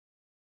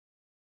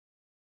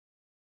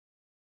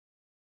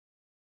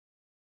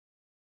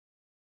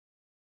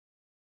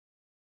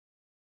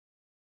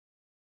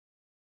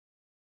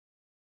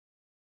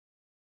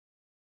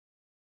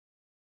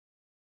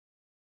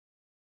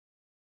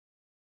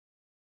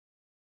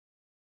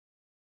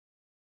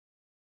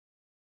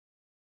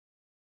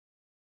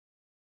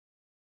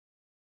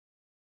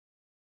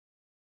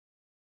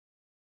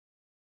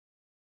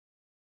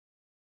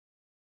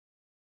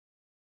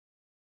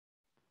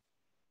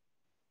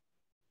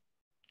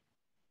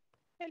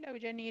Hello,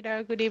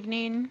 Janita. Good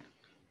evening.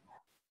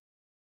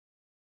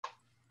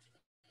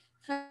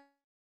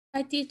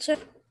 Hi, teacher.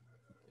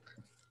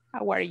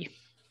 How are you?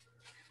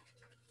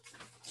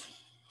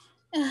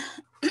 A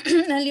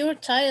little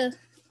tired,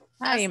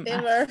 I as am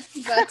ever,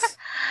 but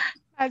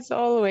as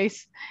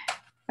always.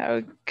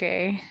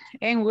 Okay.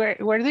 And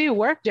where do you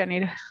work,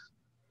 Janita?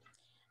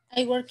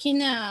 I work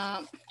in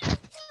a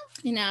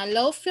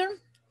law firm.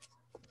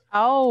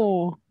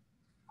 Oh,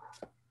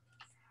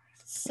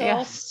 So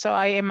yes. So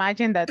I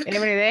imagine that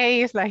every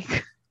day is like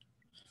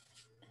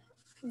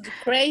the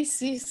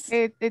crazy.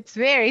 it's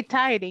very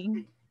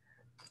tiring.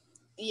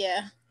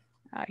 Yeah.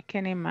 I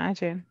can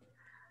imagine.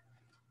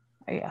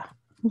 Yeah.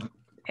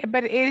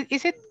 But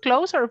is it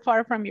close or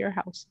far from your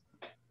house?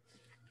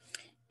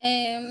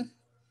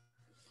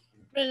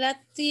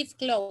 Relative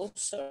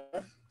closer.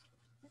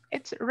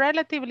 It's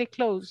relatively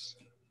close.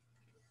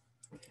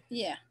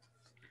 Yeah.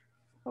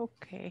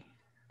 Okay.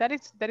 That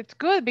is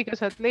good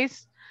because at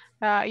least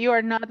you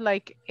are not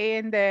like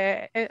in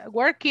the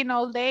working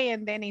all day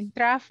and then in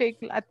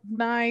traffic at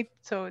night.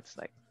 So it's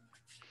like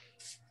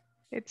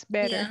it's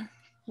better Yeah.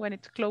 when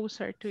it's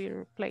closer to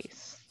your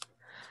place.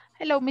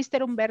 Hello,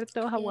 Mr.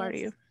 Humberto. How are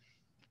Yes. you?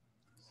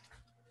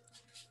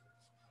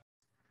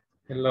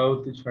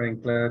 Hello, teacher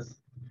in class.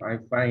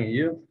 I'm fine, and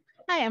you?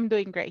 I am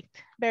doing great.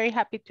 Very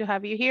happy to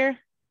have you here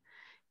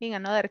in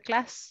another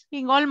class,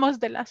 in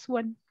almost the last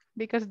one,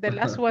 because the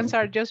last ones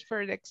are just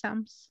for the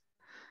exams.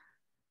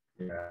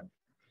 Yeah,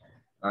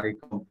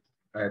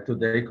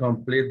 today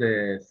complete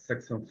the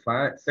section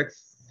five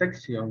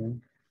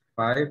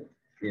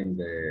in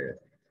the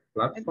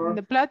And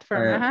the platform.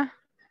 platform, Uh,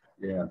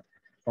 yeah,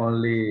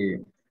 only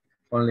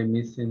only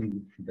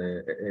missing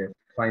the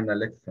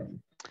final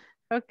exam.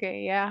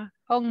 Okay, yeah.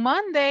 On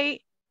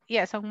Monday,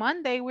 yes, on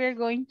Monday we're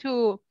going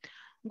to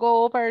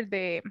go over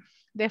the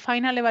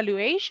final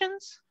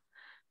evaluations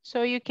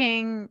so you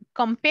can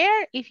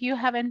compare if you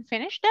haven't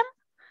finished them.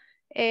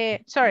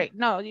 Sorry,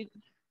 no,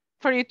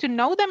 for you to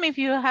know them if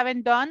you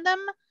haven't done them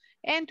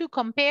and to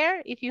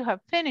compare if you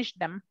have finished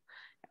them.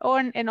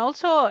 And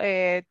also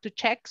to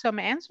check some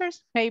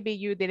answers. Maybe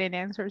you didn't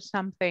answer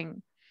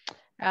something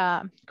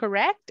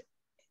correct.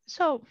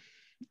 So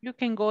you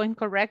can go and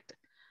correct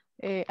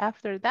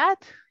after that.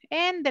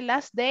 And the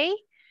last day,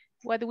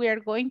 what we are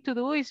going to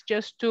do is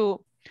just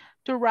to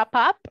wrap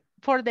up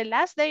for the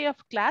last day of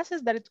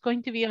classes that it's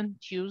going to be on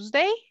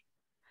Tuesday.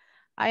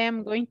 I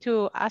am going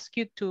to ask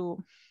you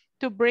to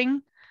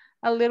bring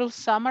a little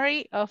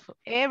summary of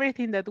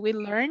everything that we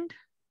learned,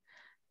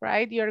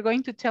 right? You're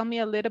going to tell me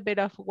a little bit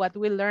of what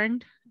we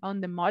learned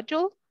on the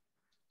module.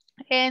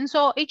 And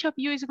so each of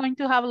you is going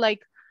to have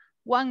like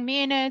 1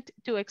 minute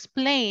to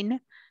explain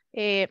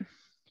uh,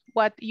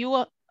 what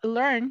you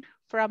learned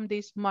from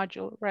this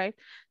module, right?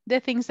 The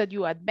things that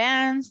you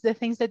advanced, the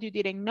things that you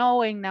didn't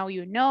know and now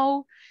you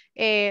know,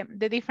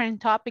 the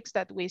different topics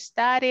that we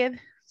studied.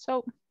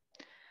 So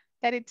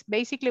that it's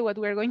basically what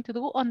we're going to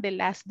do on the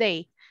last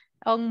day.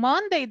 On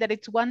Monday, that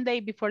it's 1 day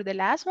before the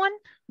last one,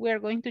 we're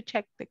going to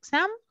check the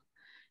exam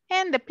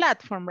and the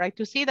platform, right?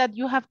 To see that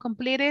you have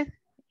completed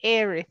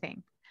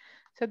everything.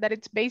 So that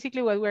it's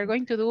basically what we're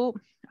going to do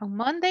on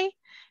Monday.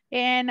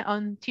 And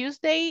on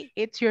Tuesday,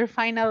 it's your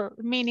final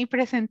mini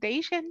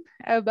presentation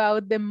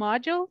about the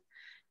module,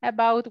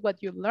 about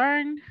what you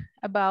learned,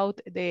 about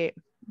the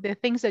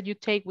things that you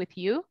take with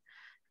you,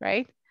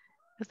 right?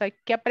 It's like,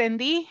 ¿qué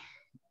aprendí?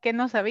 ¿Qué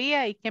no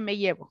sabía? ¿Y qué me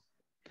llevo?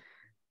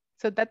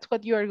 So that's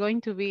what you are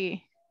going to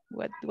be,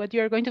 what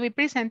you are going to be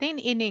presenting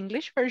in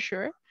English for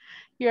sure.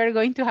 You are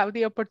going to have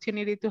the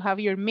opportunity to have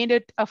your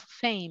minute of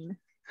fame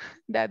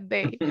that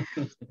day.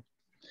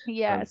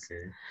 Yes.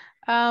 Okay.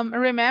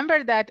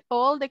 Remember that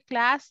all the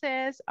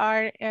classes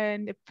are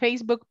in the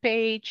Facebook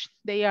page.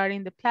 They are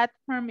in the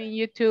platform in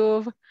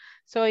YouTube.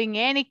 So in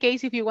any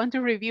case, if you want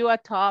to review a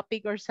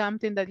topic or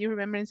something that you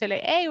remember and say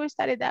like, hey, we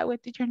studied that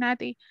with teacher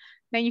Nati,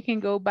 then you can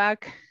go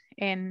back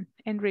and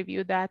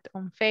review that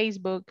on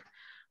Facebook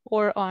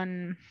or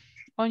on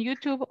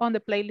YouTube on the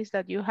playlist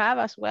that you have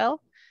as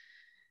well.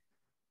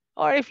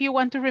 Or if you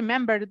want to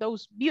remember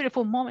those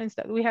beautiful moments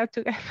that we had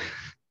together,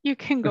 you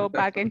can go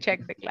back and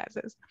check the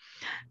classes.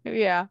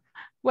 Yeah.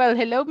 Well,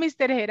 hello,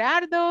 Mr.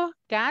 Gerardo,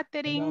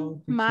 Catherine, Hello,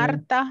 teacher.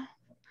 Marta,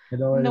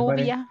 Hello,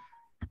 everybody. Nubia,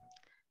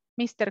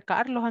 Mr.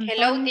 Carlos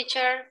Hello, Antonio.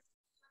 teacher.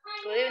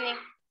 Good evening.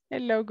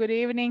 Hello, good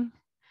evening.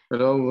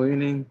 Hello, good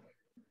evening.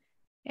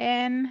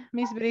 And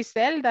Miss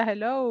Briselda,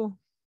 hello.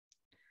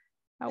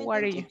 How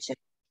are you? Teacher.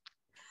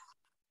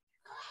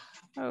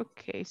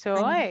 Okay, so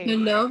I,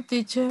 Hello,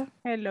 teacher.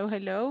 hello,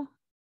 hello.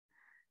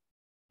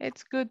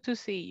 It's good to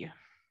see you.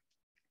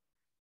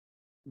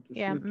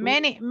 Yeah,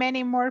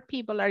 many more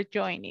people are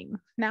joining.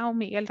 Now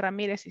Miguel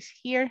Ramirez is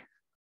here.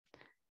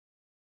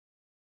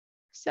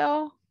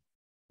 So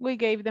we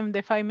gave them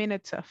the 5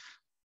 minutes of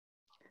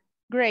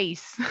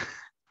grace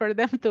for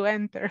them to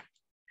enter.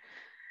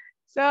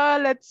 So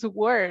let's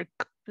work.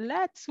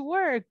 Let's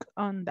work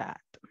on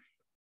that.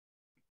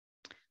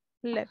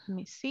 Let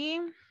me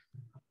see.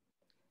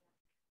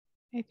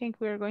 I think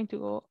we're going to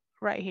go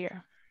right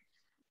here.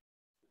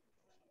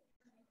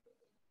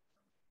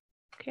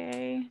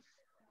 Okay.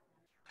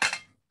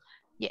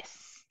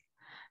 Yes.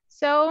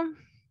 So,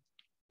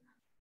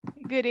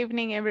 good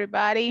evening,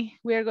 everybody.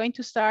 We are going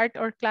to start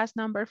our class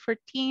number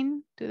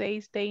 14. Today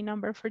is day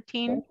number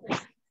 14.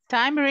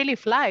 Time really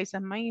flies. I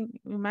might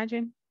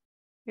imagine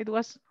it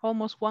was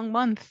almost 1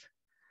 month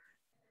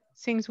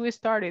since we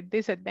started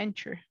this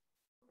adventure.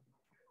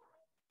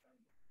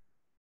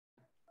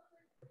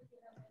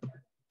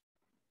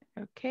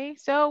 Okay,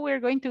 so we're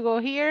going to go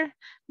here.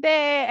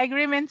 The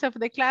agreements of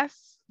the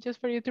class, just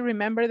for you to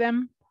remember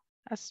them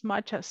as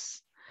much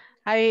as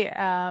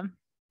I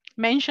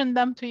mentioned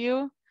them to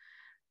you.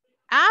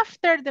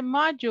 After the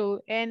module,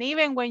 and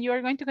even when you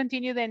are going to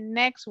continue the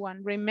next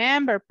one,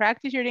 remember,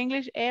 practice your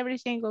English every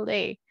single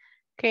day,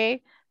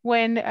 okay?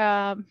 When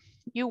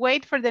you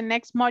wait for the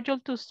next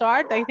module to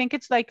start, I think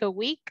it's like a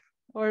week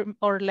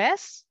or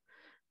less,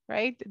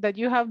 right? That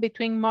you have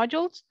between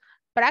modules,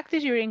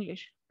 practice your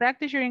English.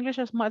 Practice your English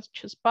as much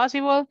as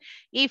possible.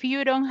 If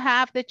you don't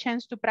have the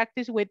chance to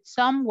practice with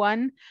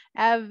someone,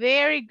 a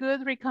very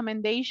good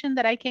recommendation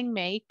that I can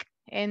make,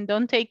 and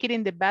don't take it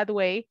in the bad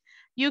way,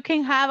 you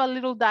can have a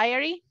little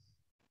diary,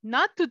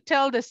 not to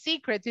tell the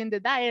secrets in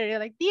the diary,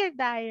 like, dear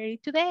diary,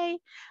 today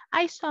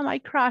I saw my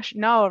crush.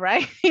 No,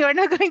 right? You're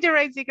not going to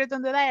write secrets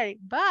on the diary,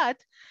 but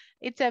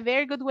it's a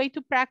very good way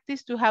to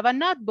practice, to have a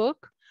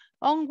notebook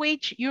on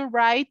which you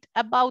write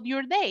about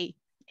your day,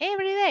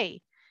 every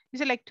day. You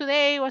say like,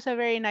 today was a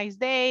very nice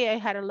day. I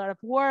had a lot of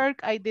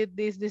work. I did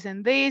this, this,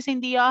 and this in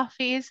the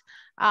office.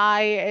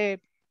 I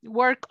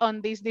work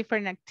on these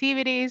different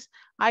activities.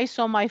 I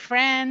saw my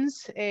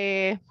friends.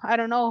 I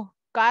don't know,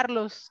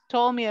 Carlos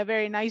told me a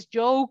very nice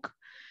joke.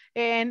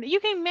 And you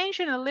can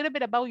mention a little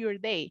bit about your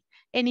day.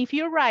 And if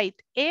you write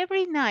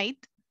every night,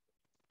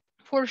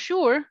 for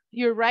sure,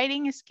 your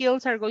writing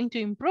skills are going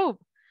to improve.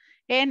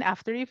 And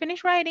after you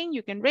finish writing,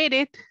 you can read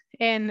it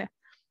and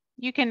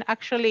you can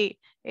actually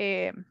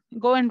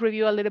go and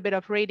review a little bit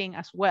of reading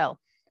as well.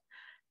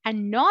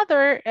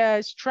 Another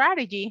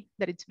strategy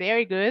that it's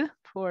very good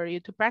for you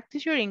to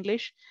practice your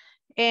English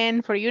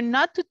and for you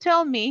not to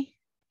tell me,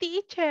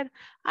 teacher,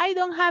 I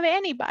don't have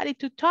anybody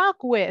to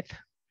talk with.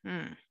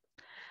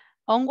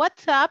 On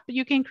WhatsApp,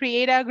 you can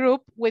create a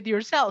group with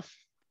yourself,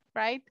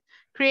 right?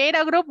 Create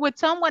a group with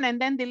someone and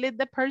then delete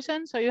the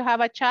person so you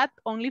have a chat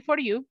only for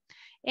you.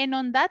 And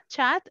on that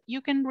chat,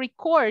 you can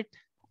record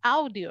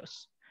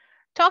audios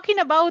talking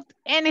about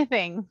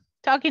anything,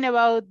 talking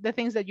about the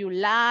things that you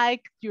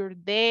like, your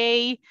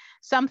day,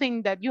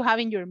 something that you have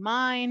in your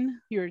mind,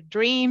 your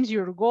dreams,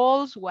 your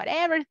goals,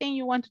 whatever thing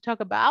you want to talk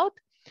about,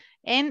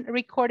 and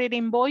record it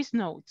in voice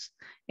notes.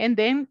 And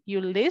then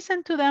you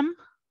listen to them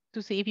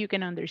to see if you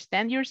can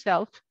understand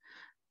yourself,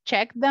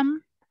 check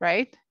them,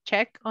 right?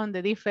 Check on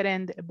the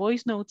different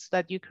voice notes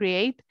that you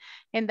create.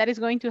 And that is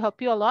going to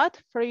help you a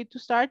lot for you to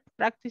start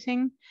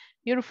practicing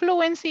your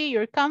fluency,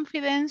 your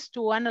confidence,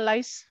 to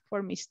analyze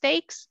for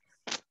mistakes.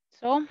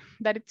 So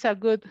that it's a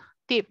good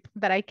tip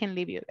that I can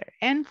leave you there,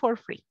 and for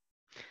free.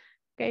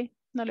 Okay,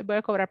 no le voy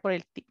a cobrar por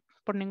el tip,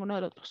 por ninguno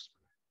de los dos.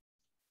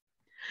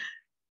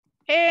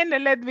 And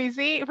let me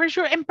see, for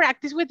sure, and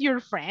practice with your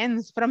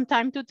friends from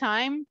time to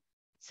time.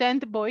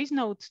 Send voice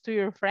notes to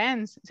your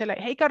friends. Say like,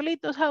 hey,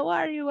 Carlitos, how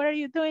are you? What are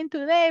you doing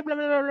today? Blah,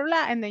 blah, blah, blah,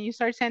 blah. And then you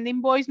start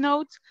sending voice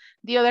notes.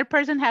 The other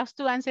person has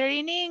to answer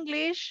in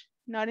English,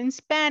 not in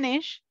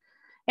Spanish.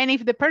 And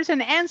if the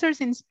person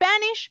answers in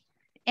Spanish,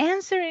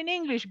 answer in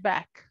English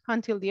back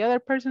until the other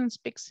person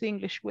speaks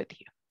English with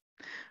you.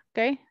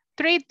 Okay,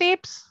 3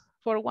 tips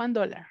for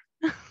 $1.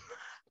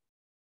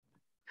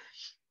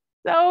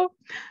 So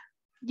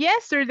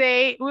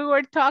yesterday we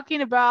were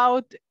talking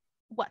about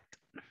what?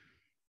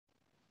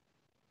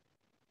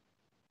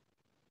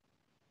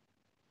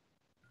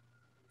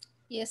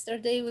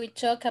 Yesterday we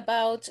talked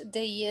about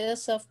the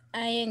use of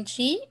ing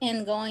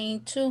and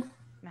going to.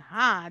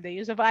 The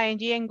use of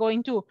ing and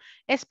going to.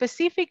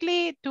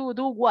 Specifically to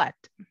do what?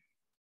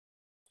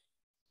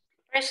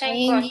 Present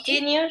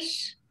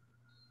continuous.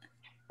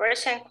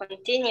 Present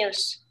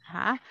continuous.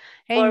 And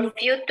for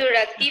future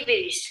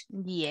activities.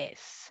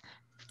 Yes.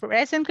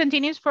 Present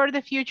continuous for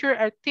the future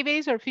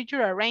activities or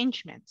future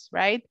arrangements,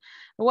 right?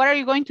 What are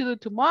you going to do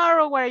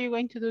tomorrow? What are you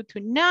going to do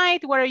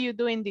tonight? What are you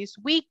doing this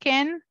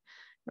weekend?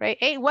 Right?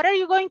 Hey, what are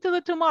you going to do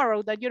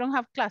tomorrow that you don't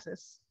have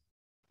classes?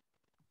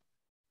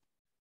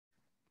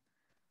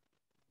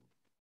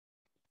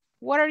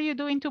 What are you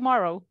doing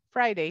tomorrow,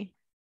 Friday?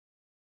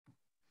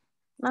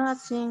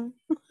 Nothing.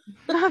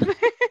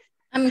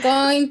 I'm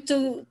going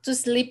to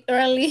sleep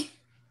early.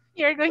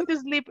 You're going to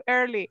sleep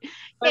early.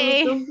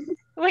 Hey,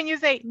 when you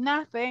say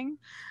nothing,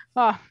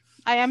 oh,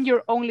 I am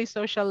your only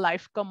social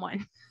life. Come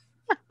on.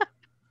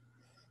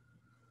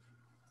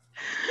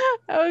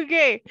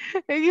 Okay.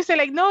 And you say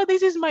like, no,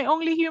 this is my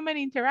only human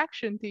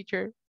interaction,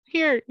 teacher,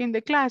 here in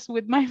the class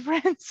with my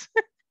friends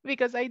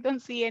because I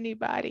don't see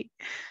anybody.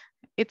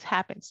 It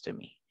happens to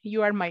me.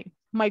 You are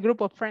my group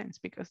of friends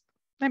because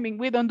I mean,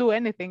 we don't do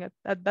anything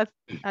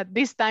at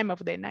this time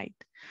of the night.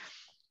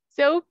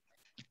 So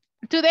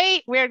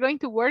today we are going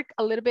to work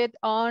a little bit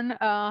on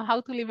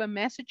how to leave a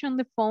message on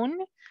the phone.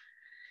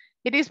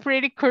 It is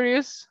pretty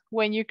curious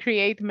when you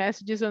create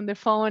messages on the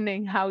phone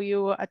and how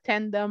you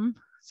attend them.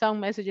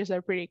 Some messages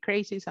are pretty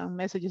crazy. Some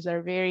messages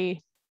are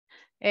very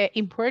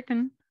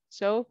important.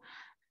 So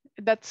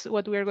that's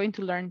what we're going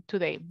to learn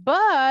today.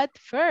 But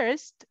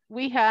first,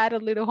 we had a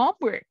little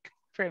homework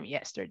from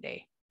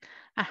yesterday.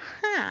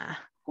 Aha.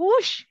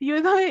 Whoosh,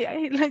 you know,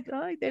 I like,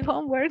 oh, the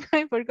homework,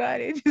 I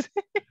forgot it.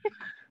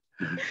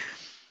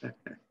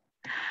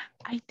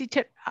 Ay,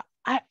 teacher,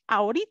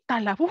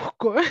 ahorita la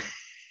busco.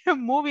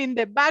 Moving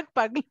the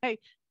backpack, like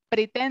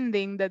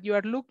pretending that you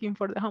are looking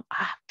for the home.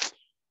 Ah,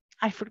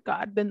 I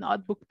forgot the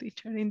notebook,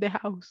 teacher, in the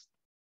house.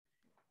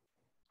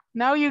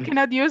 Now you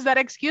cannot use that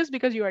excuse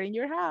because you are in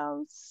your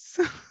house.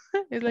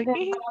 It's like,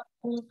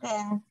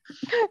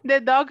 the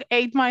dog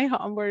ate my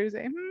homework. You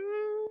say,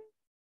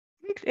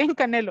 en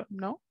Canelo.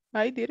 No,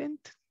 I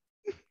didn't.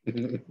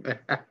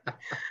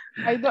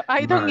 I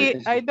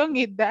don't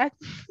eat that.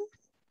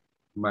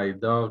 My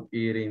dog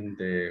eating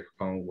the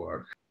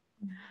homework.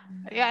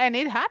 Yeah, and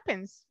it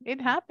happens.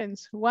 It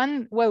happens.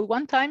 One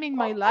time in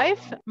my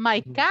life,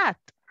 my cat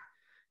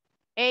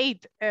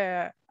ate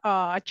a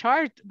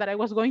chart that I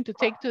was going to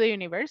take to the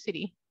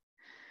university.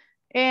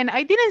 And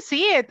I didn't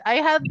see it. I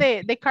had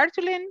the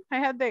cartulina, I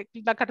had the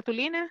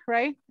cartulina,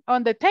 right,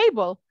 on the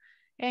table.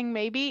 And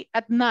maybe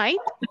at night,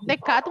 the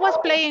cat was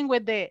playing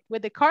with the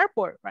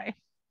cardboard, right?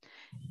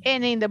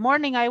 And in the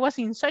morning, I was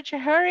in such a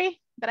hurry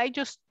that I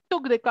just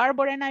took the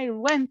cardboard and I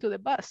went to the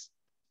bus.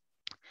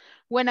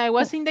 When I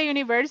was in the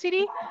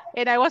university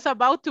and I was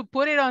about to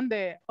put it on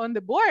the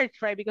board,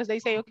 right? Because they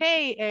say,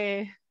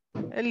 okay,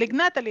 like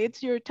Natalie,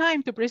 it's your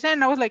time to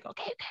present. I was like,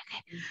 okay.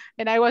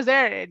 And I was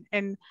there,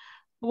 and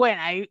when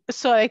I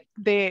saw like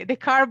the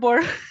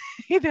cardboard,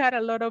 it had a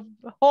lot of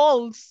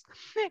holes,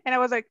 and I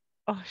was like,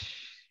 oh,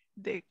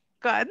 the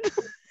God.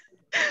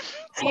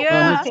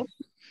 Yeah.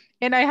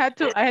 And I had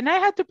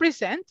to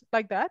present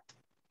like that.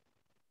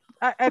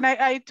 And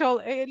I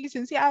told, hey,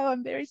 licenciado,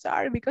 I'm very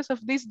sorry because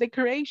of these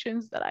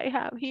decorations that I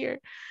have here,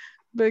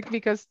 but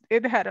because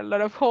it had a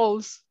lot of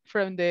holes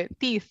from the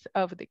teeth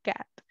of the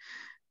cat.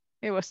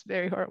 It was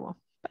very horrible.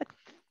 But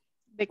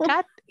the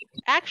cat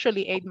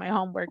actually ate my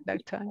homework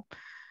that time.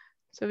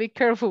 So be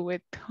careful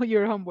with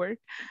your homework.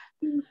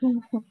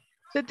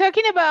 So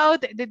talking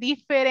about the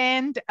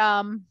different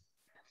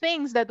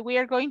things that we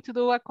are going to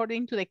do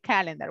according to the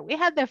calendar. We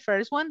had the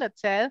first one that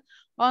said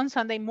on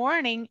Sunday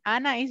morning,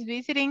 Anna is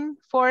visiting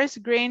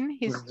Forest Green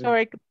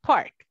Historic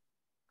Park.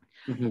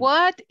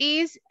 What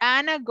is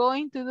Anna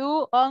going to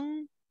do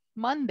on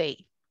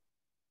Monday?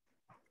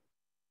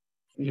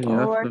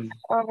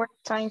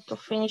 Overtime to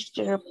finish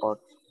the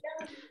report.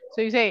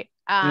 So you say,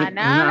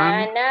 Anna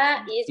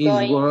Anna is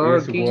going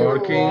Working to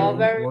overtime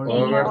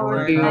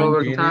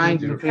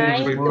to finish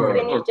the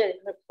report. the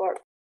report.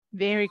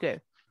 Very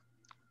good.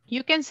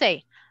 You can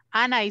say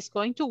Anna is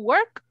going to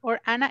work or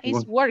Anna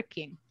is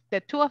working. The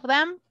two of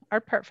them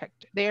are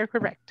perfect. They are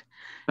correct.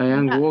 I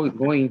am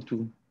going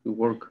to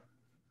work.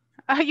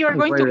 You're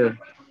going to.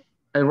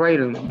 I write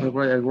it.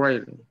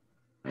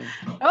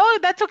 Oh,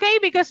 that's okay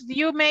because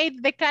you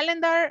made the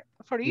calendar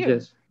for you.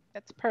 Yes.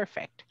 That's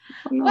perfect.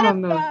 No, What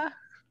no.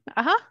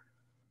 about?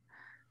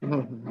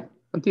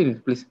 Continue,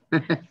 please.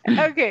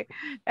 Okay.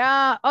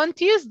 On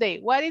Tuesday,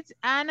 what is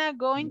Anna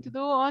going to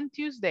do on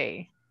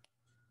Tuesday?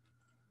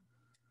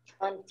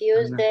 On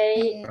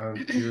Tuesday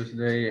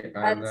Anna,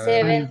 at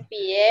 7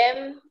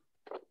 p.m.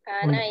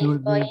 Anna is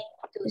going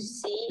to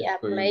see a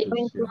play.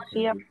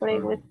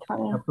 With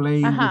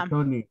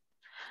Tony.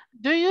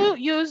 Do you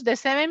use the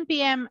 7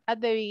 p.m. at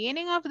the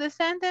beginning of the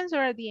sentence or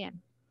at the end?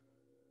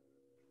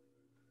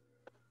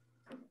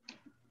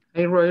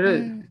 I wrote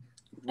it.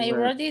 I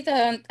wrote it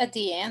at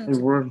the end.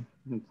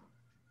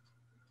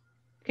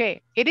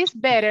 Okay, it is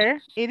better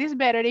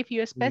if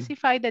you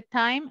specify the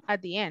time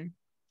at the end.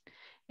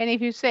 And if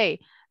you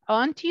say,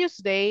 on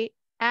Tuesday,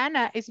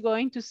 Anna is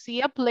going to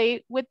see a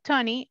play with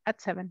Tony at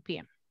 7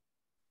 p.m.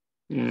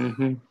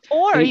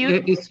 Or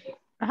you...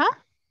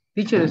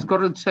 Teacher, it's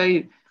correct to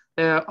say,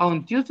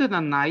 on Tuesday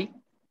night,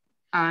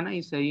 Anna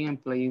is saying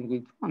and playing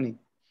with Tony.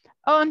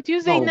 On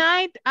Tuesday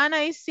night, Anna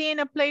is seeing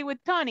a play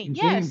with Tony.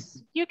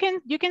 Yes, you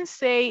can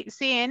say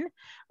seeing,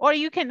 or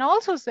you can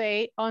also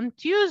say on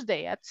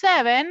Tuesday at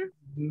 7,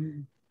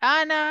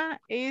 Anna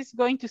is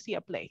going to see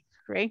a play,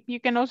 right?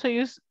 You can also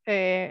use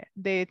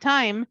the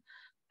time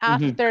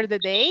after the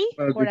day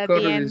or at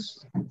the end.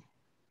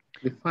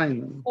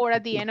 Or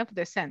at the end of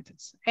the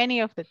sentence, any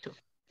of the two.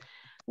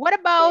 What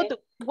about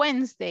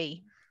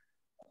Wednesday?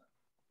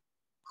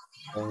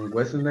 on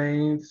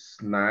Wednesday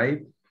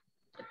night,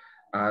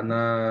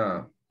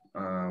 Anna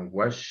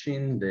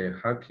watching the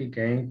hockey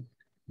game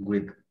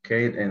with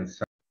Kate and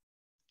Sam.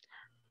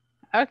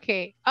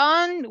 Okay,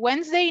 on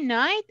Wednesday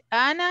night,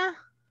 Anna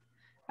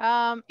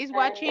is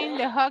watching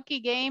the hockey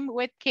game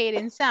with Kate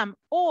and Sam,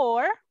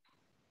 or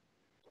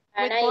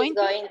Anna is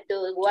going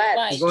to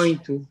watch.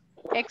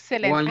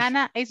 Excellent.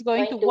 Anna is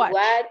going to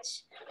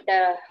watch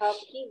the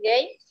hockey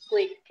game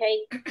with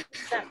Kate and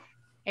Sam.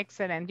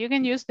 Excellent. You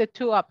can use the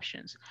two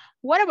options.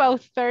 What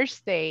about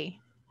Thursday?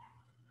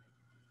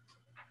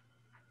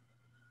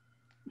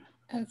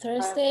 On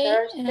Thursday,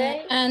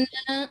 Anna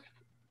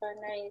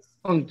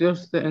On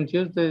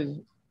Tuesday,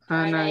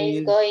 Anna is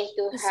is going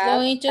to is have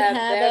going to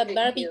have a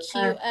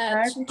barbecue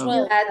at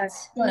 12 at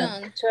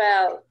noon.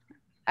 12.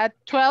 At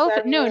 12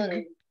 12 noon.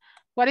 noon.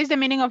 What is the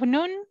meaning of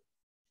noon?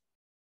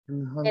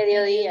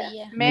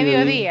 Mediodía.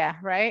 Mediodía,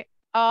 right?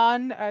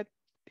 On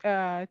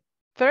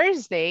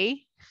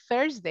Thursday,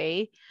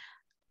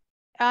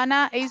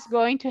 Anna is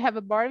going to have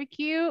a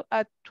barbecue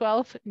at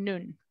 12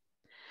 noon.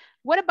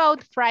 What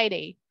about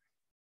Friday?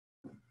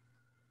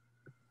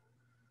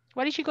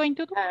 What is she going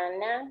to do?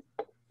 Anna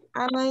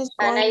is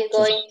Anna is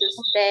going to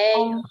stay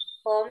home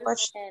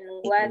watch and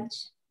watch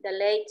the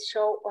late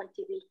show on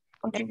TV.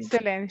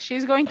 Excellent.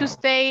 She's going to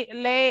stay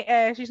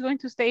late. She's going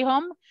to stay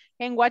home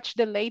and watch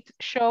the late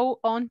show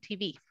on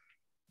TV.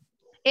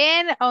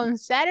 And on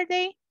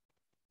Saturday?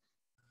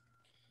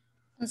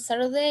 On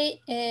Saturday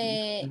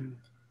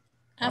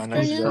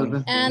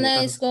afternoon,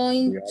 Anna is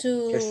going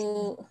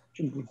to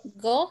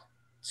go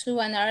to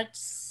an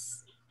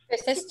arts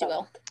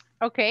festival.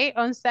 Okay,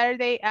 on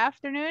Saturday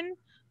afternoon,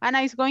 Anna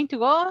is going to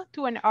go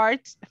to an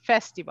arts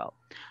festival.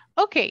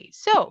 Okay,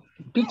 so.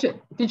 Teacher,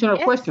 yes. A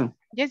question.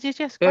 Yes.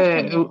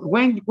 Question.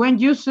 When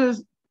use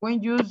the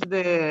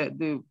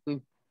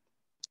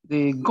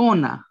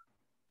gonna?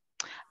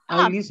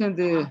 I listen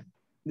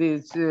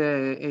this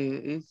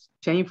it's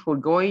change for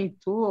going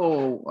to,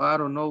 or I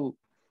don't know,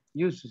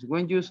 uses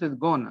when uses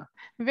gonna.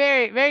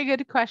 Very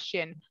good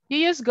question. You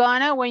use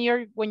gonna when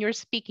you're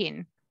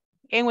speaking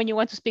and when you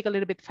want to speak a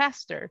little bit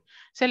faster.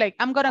 So like,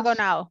 I'm gonna go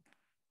now.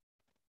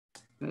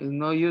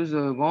 No use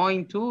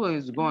going to,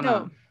 is gonna.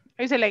 No,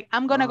 I say like,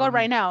 I'm gonna go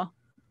right now.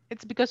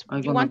 It's because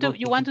you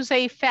want to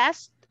say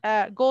fast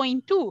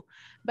going to,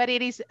 but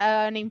it is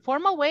an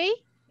informal way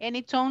and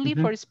it's only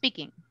for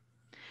speaking.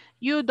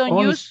 You don't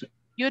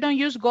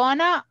use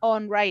gonna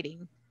on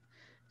writing.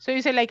 So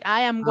you say like,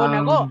 I am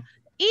gonna go.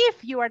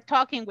 If you are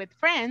talking with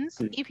friends,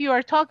 if you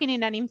are talking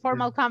in an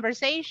informal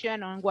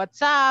conversation on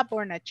WhatsApp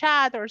or in a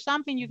chat or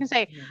something, you can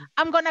say,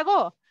 I'm gonna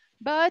go,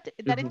 but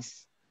that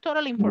it's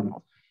totally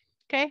informal,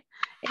 okay?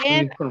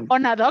 And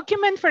on a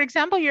document, for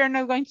example, you're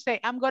not going to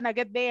say, I'm gonna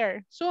get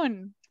there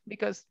soon,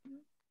 because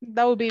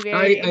that would be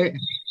very...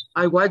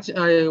 I watch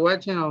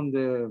on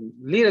the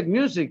lyric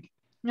music,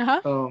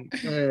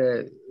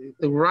 the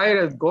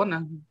writer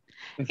gonna.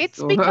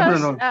 It's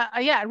because,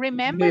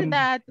 remember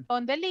that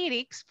on the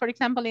lyrics, for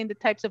example, in the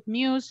types of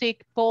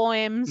music,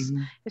 poems,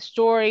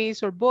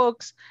 stories, or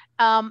books,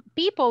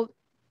 people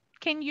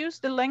can use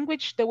the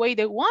language the way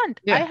they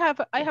want. I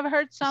have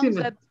heard songs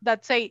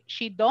that say,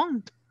 she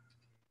don't.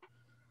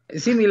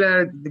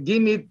 Similar,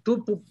 give me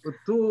two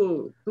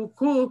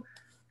cool,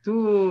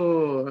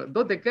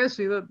 dos de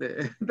queso y dos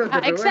de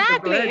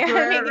exactly.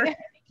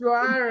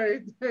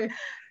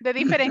 The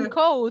different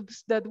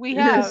codes that we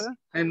have. Yes,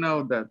 I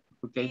know that.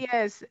 Okay.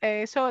 Yes,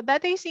 so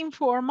that is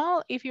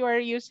informal. If you are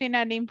using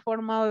an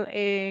informal,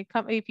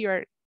 if you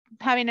are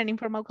having an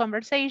informal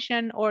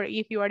conversation, or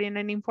if you are in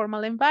an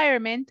informal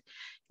environment,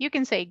 you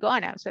can say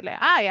gonna. So like,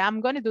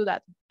 I'm gonna do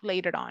that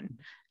later on.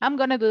 I'm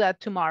gonna do that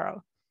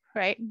tomorrow,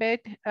 right? But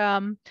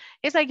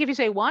it's like if you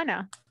say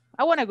wanna,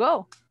 I wanna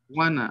go.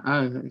 Wanna,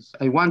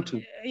 I want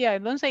to. Yeah,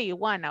 don't say you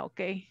wanna,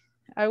 okay?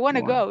 I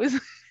wanna go.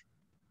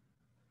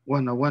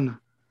 Wanna.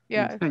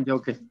 Yeah.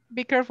 Okay.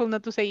 Be careful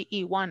not to say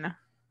I wanna.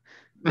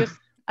 Just,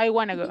 I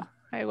wanna go.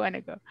 I wanna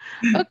go.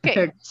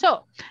 Okay,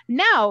 so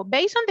now,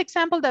 based on the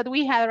example that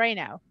we had right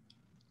now,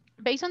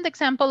 based on the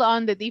example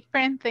on the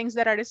different things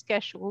that are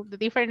scheduled, the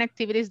different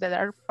activities that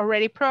are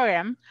already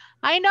programmed,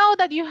 I know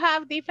that you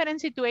have different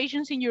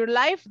situations in your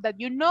life that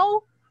you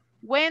know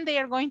when they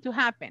are going to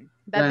happen,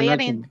 that they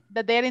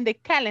are in the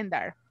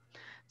calendar.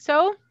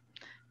 So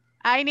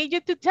I need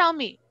you to tell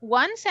me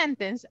one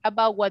sentence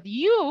about what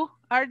you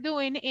are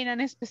doing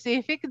in a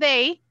specific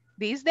day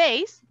these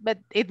days, but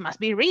it must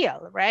be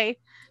real, right?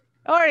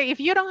 Or if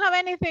you don't have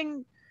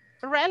anything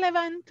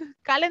relevant,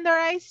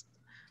 calendarized,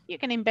 you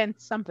can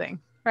invent something,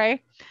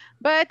 right?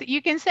 But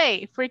you can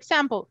say, for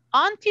example,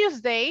 on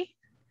Tuesday,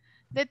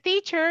 the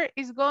teacher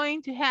is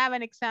going to have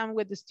an exam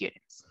with the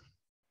students.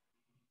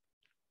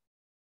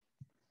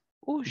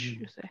 Oosh,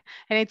 you say,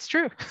 and it's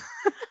true.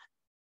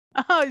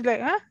 Oh, it's like,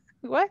 huh?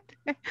 What?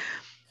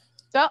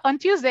 So on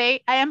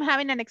Tuesday, I am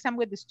having an exam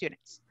with the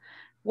students.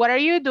 What are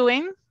you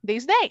doing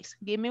these days?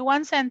 Give me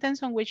one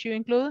sentence on which you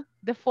include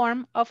the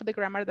form of the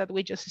grammar that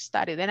we just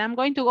studied. And I'm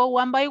going to go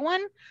one by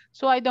one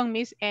so I don't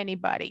miss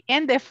anybody.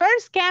 And the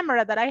first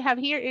camera that I have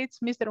here, it's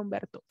Mr.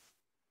 Humberto.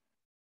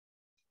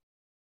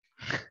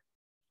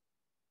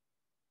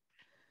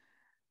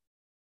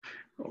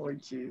 Oh,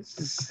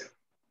 Jesus.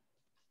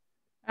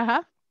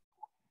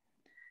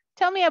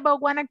 Tell me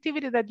about one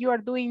activity that you are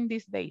doing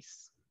these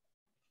days.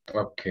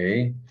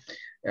 Okay.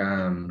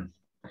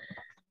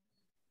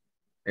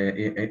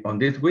 On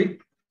this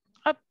week?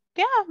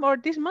 Yeah, or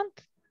this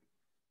month.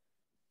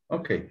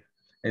 Okay.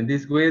 And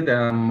this week,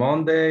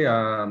 Monday,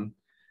 on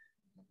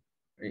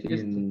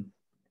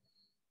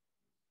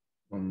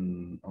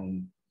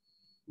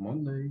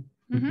Monday.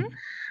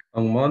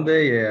 On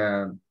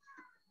Monday,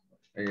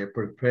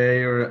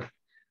 prepare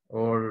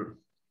or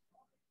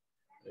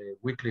a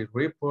weekly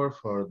report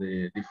for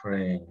the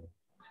different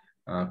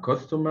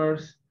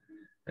customers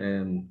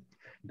and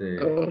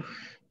the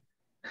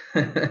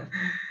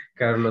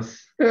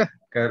Carlos.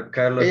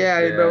 Carlos. Yeah,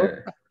 I know.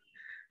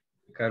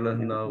 Carlos,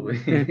 no.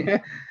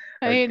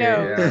 I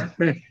know.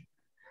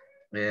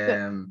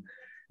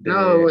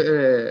 No,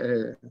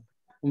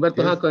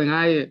 Humberto Jaco and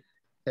I,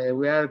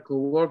 we are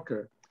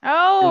co-worker.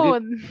 Oh,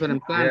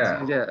 different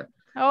plants. Yeah.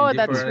 Oh,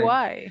 that's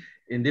why.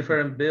 In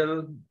different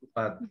bill,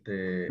 but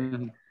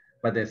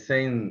the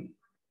same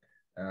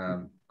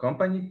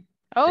company.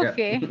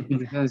 Okay.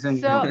 Yeah.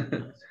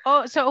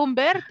 So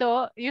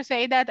Humberto, you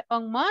say that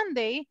on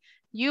Monday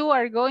you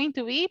are going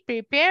to be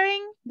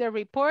preparing the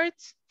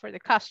reports for the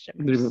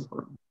customers.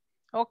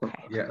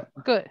 Okay. Yeah.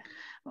 Good.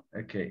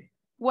 Okay.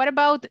 What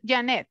about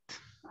Janet?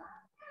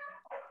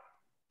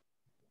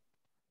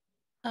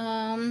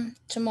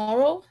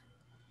 Tomorrow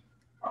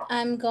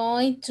I'm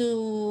going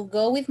to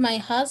go with my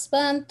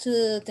husband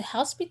to the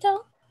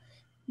hospital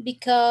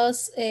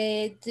because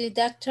the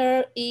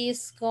doctor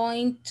is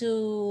going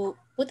to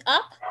put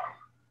up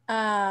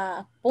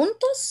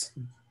puntos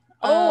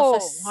for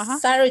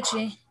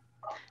surgery.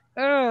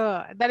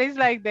 That is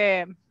like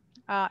the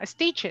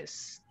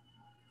stitches.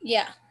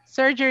 Yeah.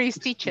 Surgery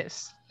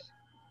stitches.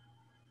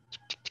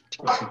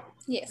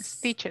 Yes.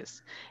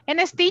 Stitches. And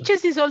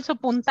stitches is also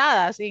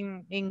puntadas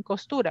in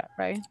costura,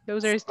 right?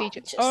 Those are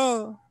stitches.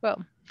 Oh,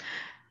 well.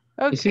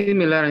 Okay. It's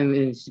similar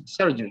in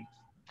surgery.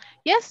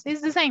 Yes,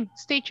 it's the same.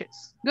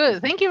 Stitches.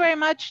 Good. Thank you very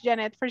much,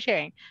 Janet, for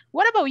sharing.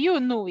 What about you,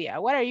 Nubia?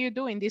 What are you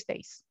doing these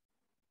days?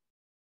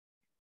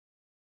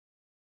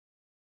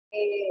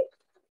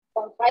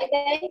 On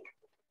Friday,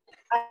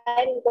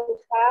 I'm going to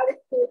have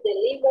to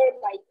deliver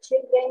my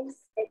children's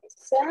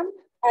exam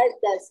at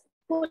the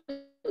school.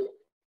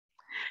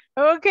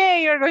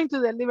 Okay, you're going to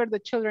deliver the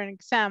children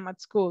exam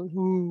at school.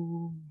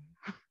 Ooh.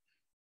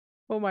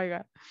 Oh my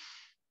God.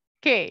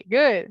 Okay,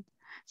 good.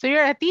 So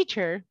you're a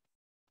teacher.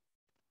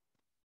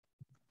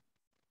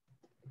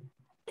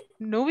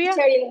 Nubia?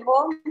 Teaching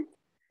home.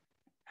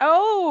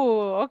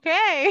 Oh,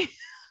 okay.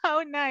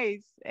 How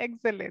nice.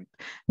 Excellent.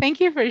 Thank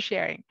you for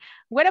sharing.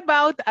 What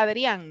about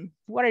Adrian?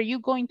 What are you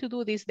going to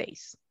do these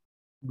days?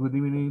 Good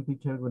evening,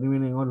 teacher. Good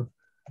evening, all.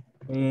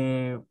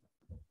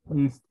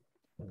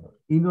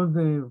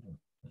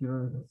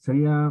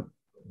 Sería,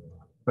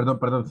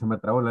 perdón, se me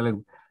trabó la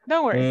lengua.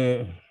 Don't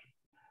worry.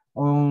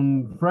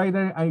 On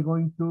Friday, I'm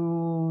going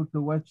to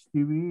watch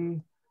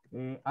TV,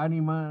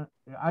 anime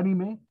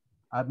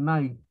at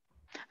night.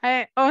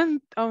 On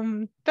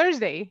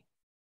Thursday?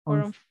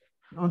 On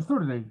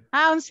Thursday.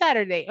 On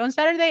Saturday. On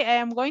Saturday, I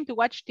am going to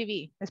watch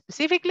TV.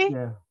 Specifically,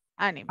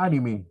 anime.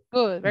 Anime.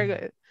 Good, very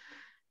good.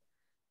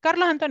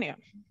 Carlos Antonio.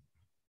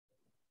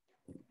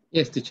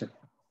 Yes, teacher.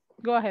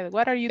 Go ahead.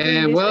 What are you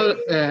doing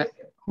this day?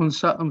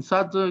 On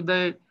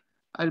Saturday,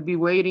 I'll be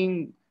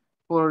waiting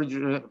for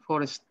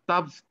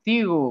staff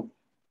Tigo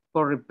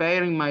for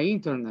repairing my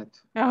internet.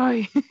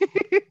 Oh,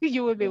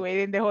 you will be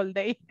waiting the whole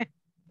day.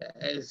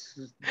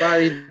 It's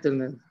bad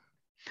internet.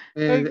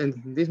 And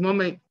this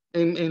moment,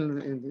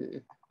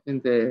 in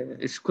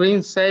the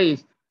screen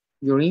says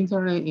your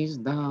internet is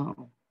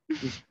down.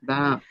 It's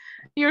down.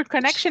 Your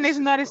connection is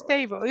not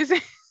stable, is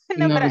it?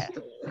 No,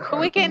 but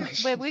we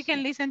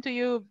can listen to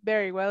you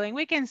very well and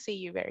we can see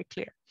you very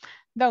clear.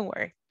 Don't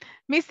worry.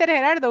 Mr.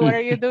 Gerardo, what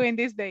are you doing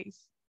these days?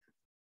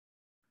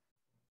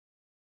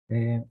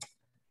 In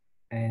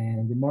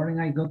the morning,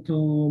 I go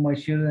to my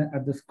children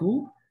at the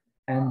school,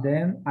 and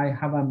then I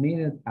have a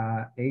meeting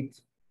at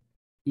 8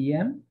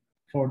 p.m.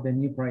 for the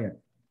new project.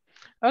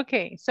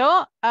 Okay,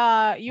 so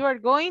you are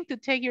going to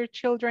take your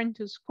children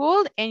to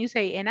school and you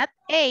say, and at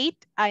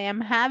 8, I am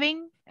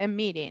having a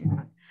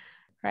meeting,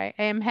 right?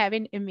 I am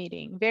having a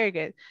meeting. Very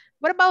good.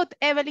 What about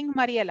Evelyn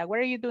Mariela? What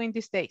are you doing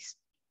these days?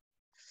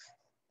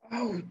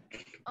 On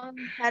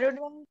Saturday,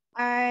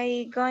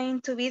 I'm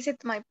going to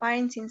visit my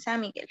parents in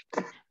San Miguel.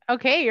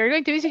 Okay, you're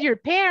going to visit your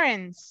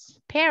parents.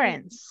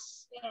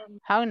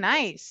 How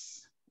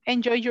nice.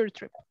 Enjoy your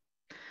trip.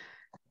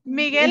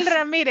 Miguel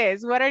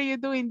Ramirez, what are you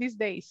doing these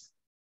days?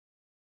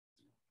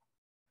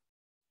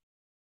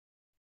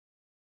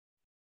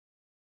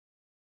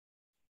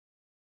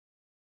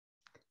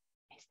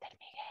 Mr.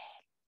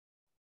 Miguel.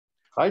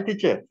 Hi,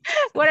 teacher.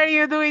 What are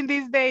you doing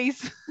these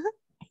days?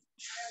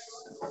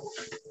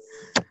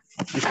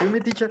 Excuse me,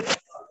 teacher.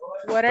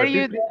 What are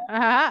you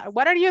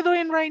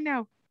doing right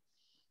now?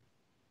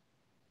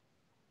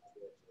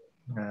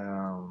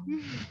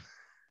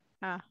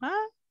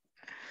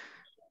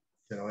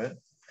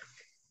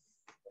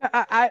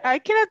 I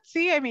cannot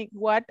see. I mean,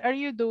 what are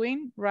you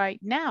doing right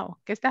now?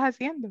 ¿Qué estás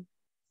haciendo?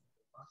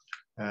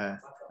 I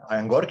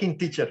am working,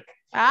 teacher.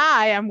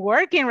 I am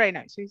working right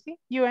now. So you see,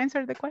 you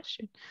answered the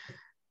question.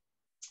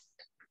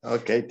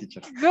 Okay,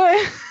 teacher.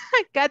 Good.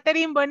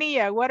 Catherine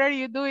Bonilla, what are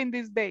you doing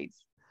these days?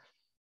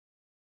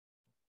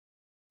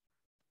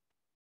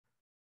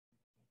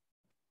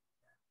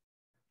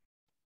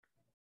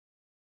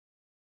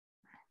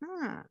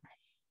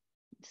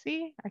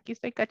 Sí, aquí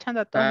estoy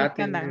cachando a todos los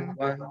que andan.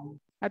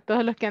 A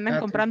todos los que andan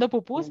Catherine. comprando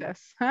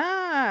pupusas.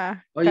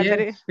 Ah, Oh,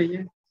 Catherine, yes,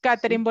 yes.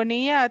 Catherine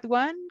Bonilla at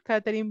 1,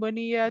 Catherine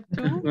Bonilla at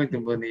 2, Muy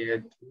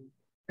bonito.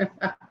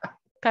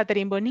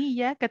 Catherine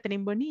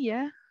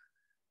Bonilla.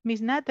 Miss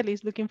Natalie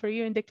is looking for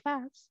you in the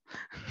class.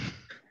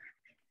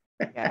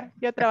 Yeah,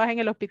 yo trabajé en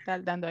el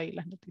hospital dando ahí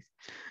las noticias.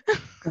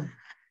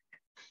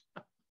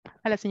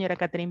 A la señora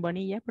Catherine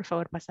Bonilla, por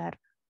favor, pasar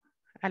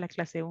a la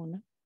clase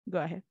 1. Go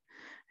ahead.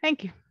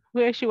 Thank you.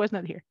 Well, she was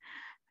not here.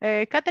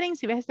 Catherine,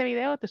 si ves este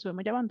video, te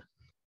subimos llamando.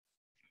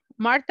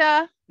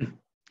 Marta,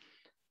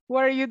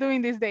 what are you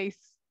doing these days?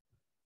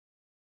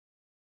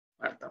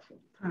 Marta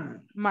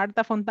Fontan.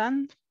 Marta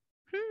Fontan.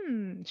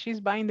 She's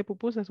buying the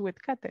pupusas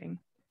with Catherine.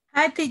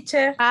 Hi,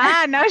 teacher.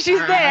 Ah, now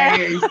she's there.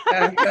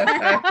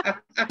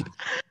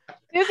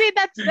 You see,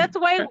 that's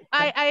why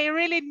I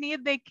really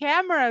need the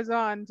cameras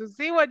on to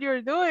see what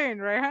you're doing,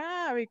 right?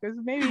 Huh? Because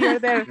maybe you're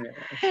there.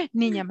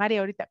 Niña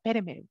María, ahorita,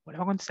 espéreme, le voy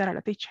a contestar a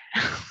la teacher.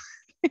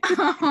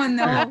 Oh,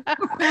 no.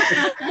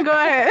 Go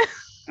ahead.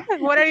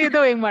 What are you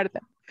doing, Marta?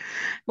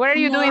 What are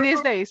you doing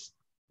these days?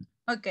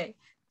 Okay.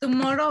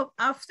 Tomorrow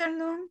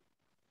afternoon,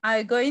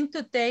 I'm going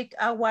to take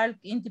a walk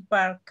in the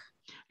park.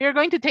 You're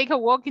going to take a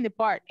walk in the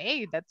park.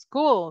 Hey, that's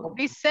cool.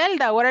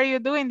 Griselda, what are you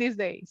doing these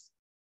days?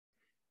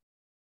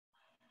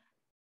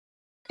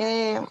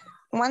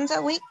 Once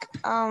a week,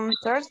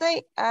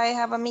 Thursday, I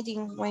have a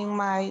meeting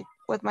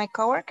with my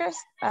coworkers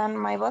and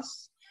my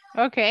boss.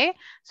 Okay,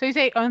 so you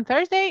say on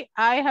Thursday,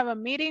 I have a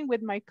meeting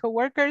with my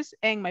coworkers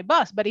and my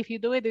boss. But if you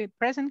do it in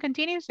present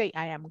continuous, say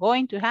I am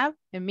going to have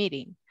a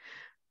meeting.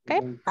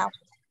 Okay.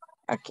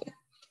 Okay.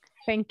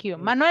 Thank you.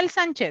 Manuel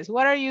Sanchez,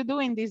 what are you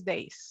doing these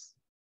days?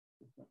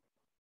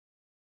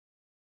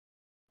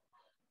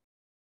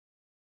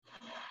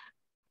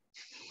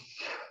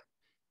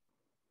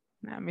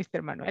 Now,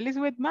 Mr. Manuel is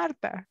with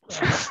Marta.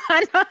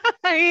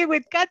 He's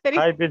with Catherine.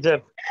 Hi,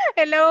 teacher.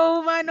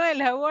 Hello, Manuel.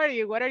 How are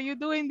you? What are you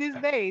doing these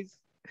days?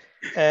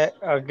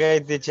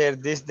 Okay, teacher.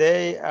 This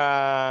day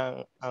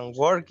I'm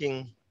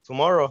working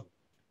tomorrow.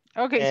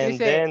 Okay, so you and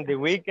say, then the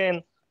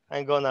weekend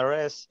I'm gonna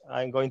rest.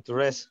 I'm going to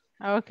rest.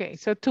 Okay,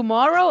 so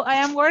tomorrow I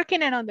am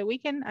working and on the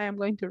weekend I am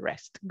going to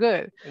rest.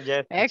 Good.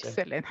 Yes,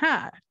 excellent.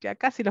 Huh? Ya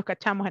casi los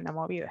cachamos en la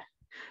movida.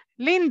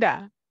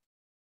 Linda.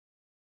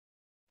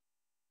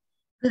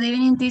 Good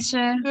evening,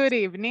 teacher. Good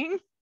evening.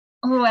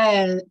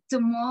 Well,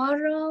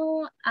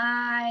 tomorrow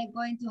I'm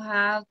going to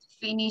have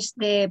finished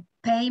the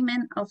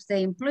payment of the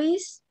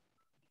employees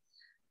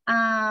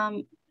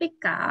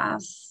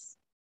because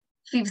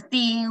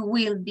 15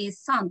 will be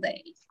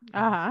Sunday.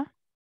 Uh-huh.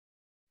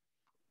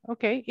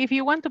 Okay, if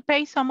you want to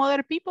pay some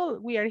other people,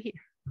 we are here.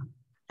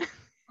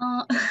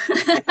 Oh,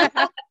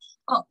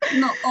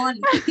 no, only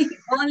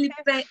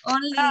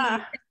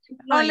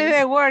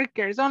the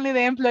workers, only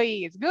the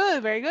employees.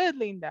 Good, very good,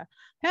 Linda.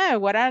 Yeah,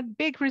 what a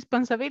big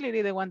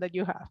responsibility, the one that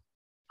you have.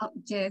 Oh,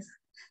 yes.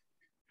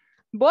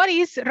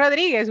 Boris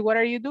Rodriguez, what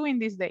are you doing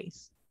these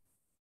days?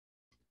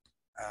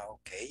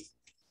 Okay.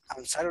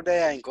 On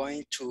Saturday, I'm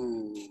going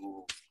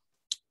to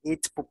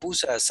eat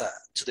pupusas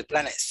to the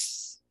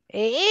planets.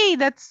 Hey,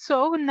 that's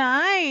so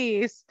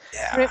nice.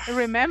 Yeah.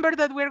 Remember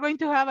that we're going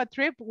to have a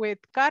trip with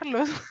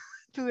Carlos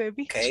to the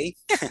beach. Okay.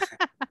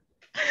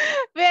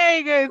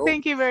 Very good. Cool.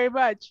 Thank you very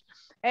much.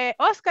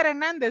 Oscar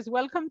Hernandez,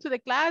 welcome to the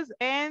class.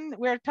 And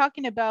we're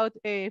talking about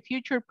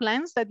future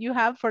plans that you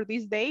have for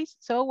these days.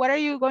 So what are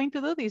you going to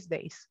do these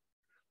days?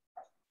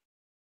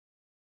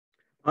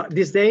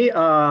 This day,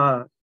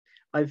 I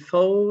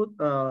thought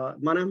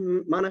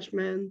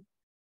management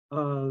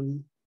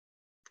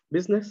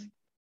business.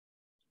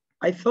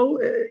 I thought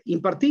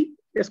impartí,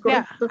 ¿es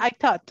correcto? Yeah, I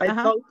thought. I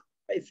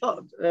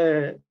thought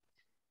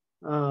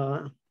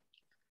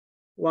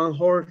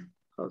 1 hour,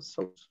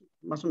 so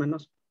más o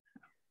menos.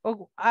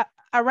 Oh,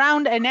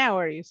 around an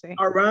hour, you say?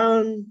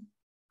 Around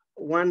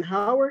 1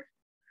 hour.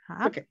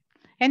 Okay.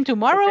 And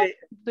tomorrow? Okay.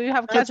 Do you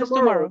have classes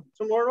tomorrow?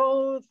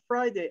 Tomorrow,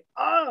 Friday.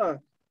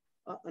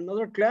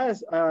 Another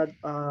class at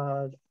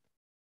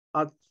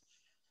 5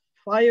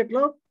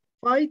 o'clock,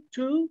 5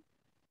 to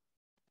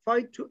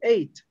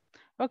 8.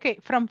 Okay,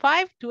 from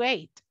 5 to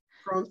 8.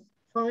 From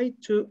 5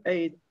 to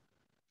 8.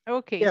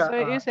 Okay, yeah,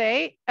 so you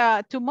say,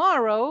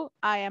 tomorrow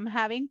I am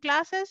having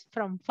classes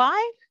from 5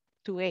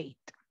 to 8.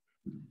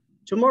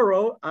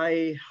 Tomorrow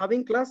I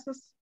having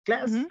classes?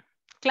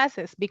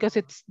 Classes, because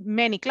it's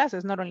many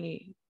classes, not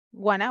only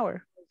 1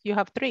 hour. You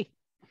have 3.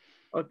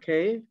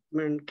 Okay,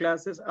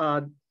 classes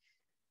at...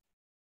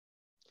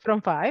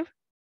 From 5?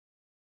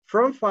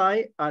 From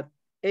 5 at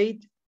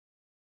 8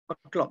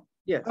 o'clock,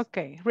 yes.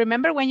 Okay,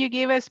 remember when you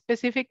give a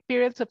specific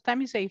periods of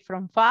time, you say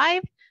from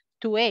 5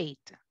 to 8.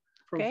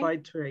 From okay?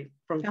 5 to 8,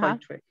 from 5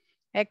 to 8.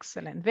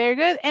 Excellent, very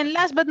good. And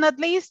last but not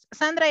least,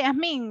 Sandra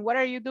Yasmin, what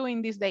are you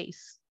doing these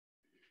days?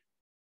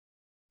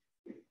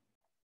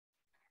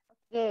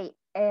 Okay,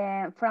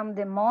 from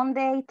the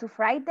Monday to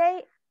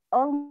Friday,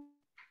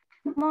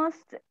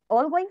 almost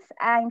always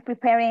I'm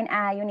preparing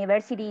a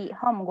university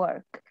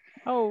homework.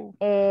 Oh.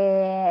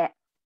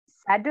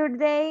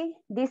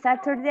 This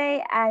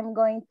Saturday, I'm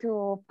going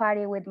to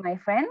party with my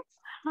friends,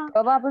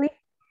 probably.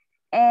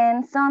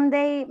 And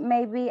Sunday,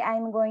 maybe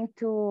I'm going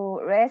to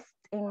rest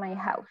in my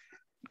house.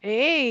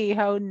 Hey,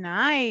 how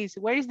nice.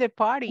 Where is the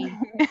party?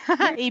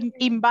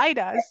 Invite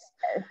us.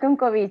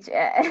 Tunco Beach.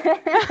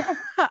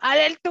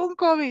 Al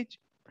Tunco Beach.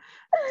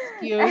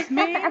 Excuse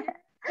me?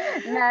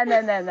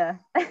 No.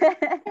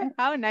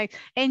 How nice.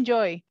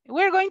 Enjoy.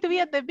 We're going to be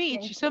at the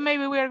beach, so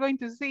maybe we are going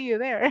to see you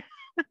there.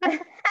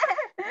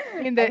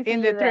 in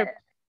the trip.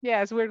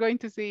 Yes, we're going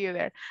to see you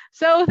there.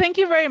 So thank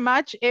you very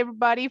much,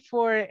 everybody,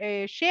 for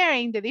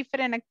sharing the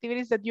different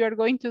activities that you are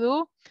going to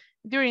do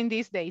during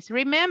these days.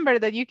 Remember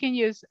that you can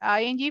use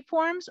ing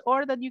forms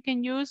or that you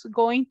can use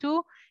going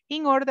to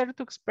in order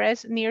to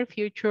express near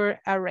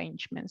future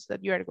arrangements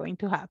that you are going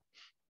to have.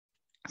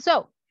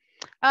 So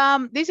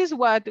this is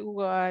what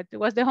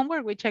was the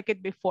homework. We checked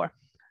it before.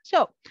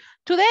 So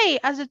today,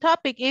 as the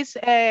topic is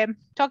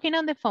talking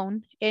on the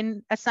phone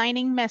and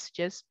assigning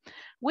messages,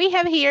 we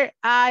have here,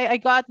 I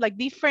got like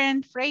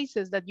different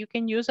phrases that you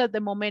can use at the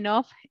moment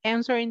of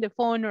answering the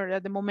phone or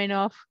at the moment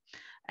of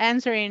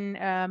answering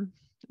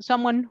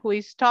someone who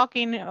is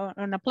talking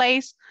on a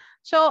place.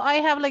 So I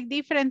have like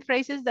different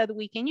phrases that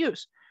we can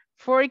use.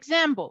 For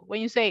example,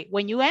 when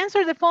you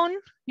answer the phone,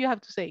 you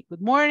have to say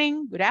good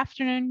morning, good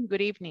afternoon,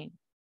 good evening,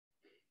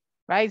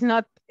 right? It's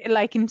not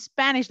like in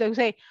Spanish that we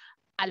say,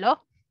 hello.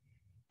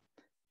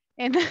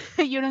 And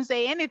you don't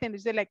say anything. You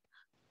say like,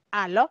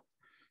 hello.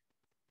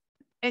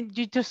 And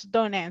you just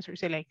don't answer.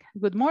 Say like,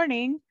 good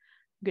morning,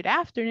 good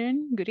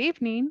afternoon, good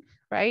evening,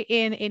 right?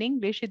 In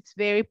English, it's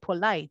very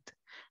polite.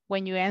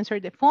 When you answer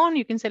the phone,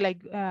 you can say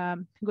like,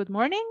 good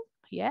morning.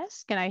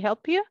 Yes, can I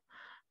help you?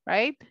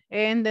 Right?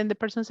 And then the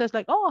person says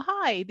like, oh,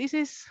 hi, this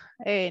is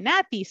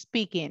Nati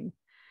speaking,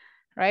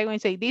 right? When you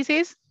say this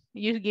is,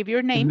 you give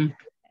your name,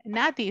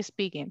 Nati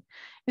speaking.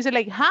 You say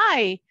like,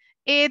 hi,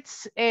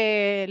 it's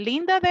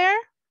Linda there.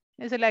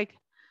 Is it like,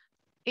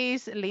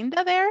 is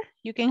Linda there?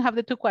 You can have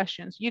the two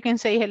questions. You can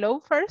say hello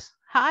first.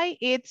 Hi,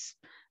 it's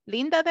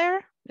Linda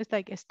there. It's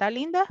like, ¿está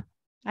Linda?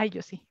 Ay,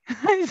 yo sí.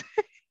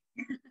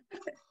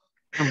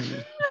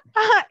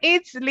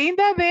 It's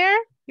Linda there.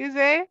 You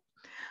say,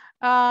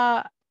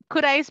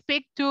 could I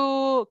speak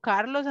to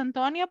Carlos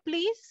Antonio,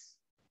 please?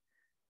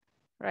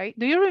 Right?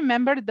 Do you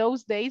remember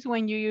those days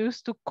when you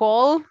used to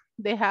call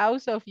the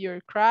house of your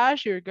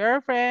crush, your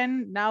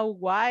girlfriend, now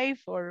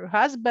wife or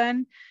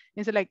husband?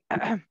 It's like,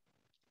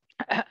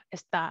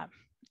 está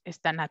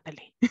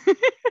Natalie.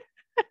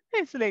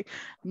 It's like,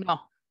 no.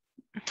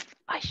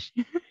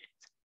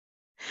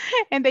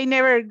 And they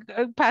never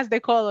pass the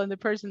call on the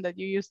person that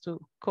you used to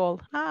call.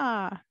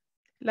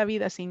 La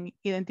vida sin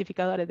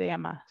identificadores de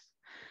llamadas.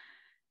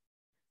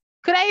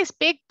 Could I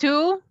speak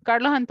to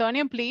Carlos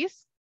Antonio,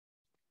 please?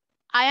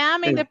 I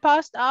am in the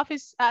post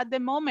office at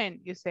the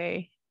moment, you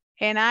say.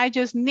 And I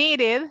just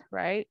needed,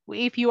 right?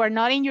 If you are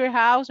not in your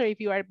house or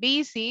if you are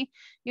busy,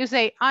 you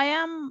say, I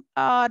am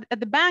at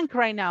the bank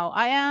right now.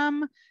 I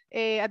am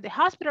at the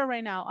hospital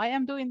right now. I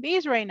am doing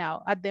this right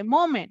now at the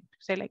moment.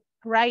 Say like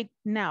right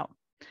now.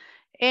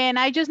 And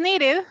I just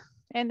needed,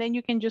 and then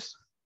you can just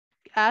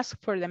ask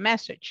for the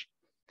message.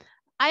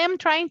 I am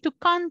trying to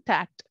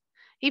contact.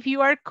 If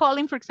you are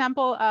calling, for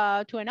example,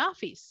 to an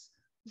office.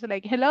 So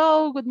like,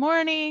 hello, good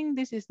morning.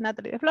 This is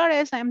Natalie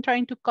Flores. I'm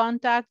trying to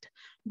contact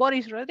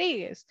Boris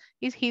Rodriguez.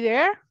 Is he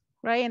there?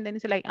 Right? And then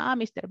it's like,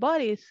 Mr.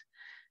 Boris.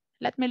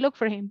 Let me look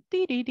for him.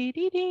 And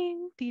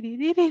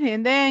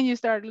then you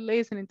start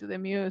listening to the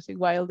music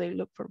while they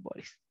look for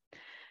Boris.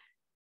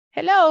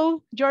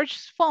 Hello,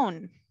 George's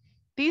phone.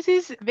 This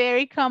is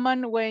very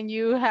common when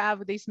you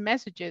have these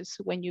messages,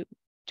 when you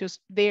just,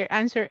 they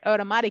answer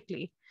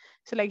automatically.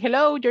 So like,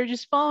 hello,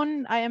 George's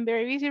phone. I am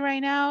very busy right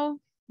now,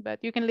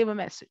 but you can leave a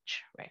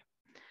message, right?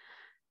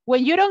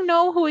 When you don't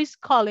know who is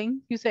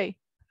calling, you say,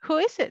 who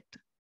is it?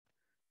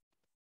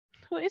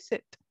 Who is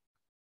it?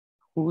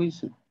 Who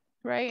is it?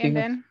 Right, and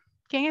then,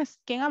 ¿quién es?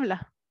 ¿Quién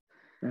habla?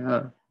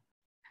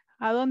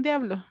 ¿A dónde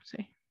hablo?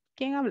 Sí.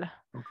 ¿Quién habla?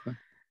 Okay.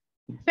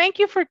 Thank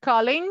you for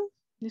calling.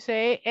 You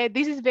say,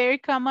 this is very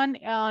common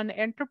on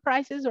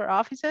enterprises or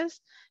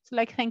offices. It's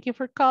like, thank you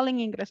for calling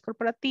Inglés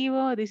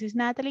Corporativo. This is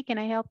Natalie. Can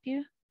I help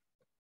you?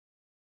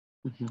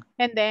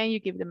 And then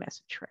you give the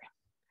message, right?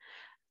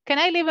 Can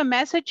I leave a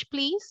message,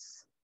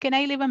 please? Can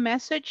I leave a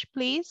message,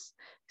 please?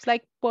 It's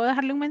like, ¿puedo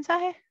dejarle un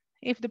mensaje?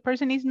 If the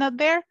person is not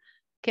there,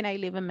 can I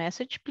leave a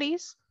message,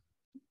 please?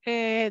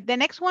 The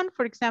next one,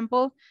 for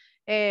example,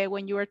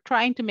 when you are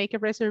trying to make a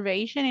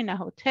reservation in a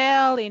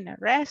hotel, in a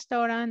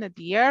restaurant, at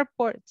the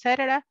airport,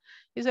 etc.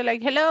 Is it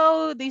like,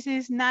 hello, this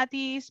is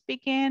Nati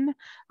speaking.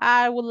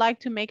 I would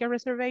like to make a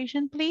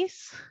reservation,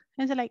 please.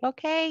 And it's like,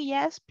 okay,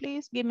 yes,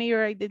 please give me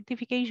your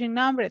identification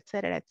number,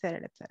 etc.,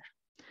 etc., etc.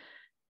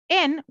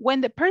 And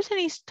when the person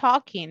is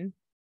talking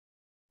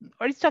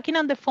or is talking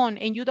on the phone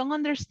and you don't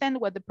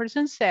understand what the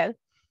person said,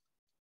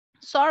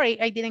 sorry,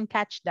 I didn't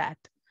catch that.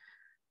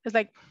 It's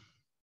like,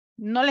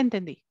 no le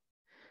entendí.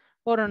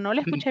 Or no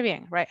le escuché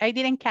bien, right? I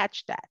didn't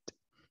catch that.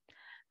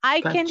 I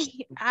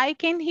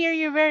can hear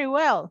you very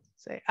well.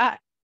 So,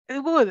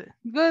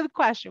 good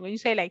question. When you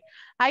say like,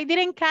 I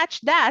didn't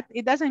catch that,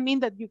 it doesn't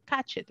mean that you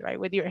catch it, right?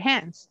 With your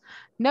hands.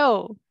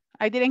 No,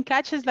 I didn't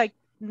catch is like,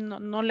 no,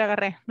 no le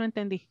agarré, no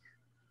entendí.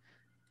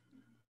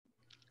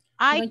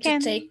 I'm I going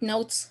can to take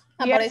notes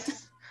about it.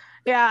 yes.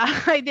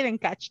 Yeah, I didn't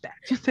catch that.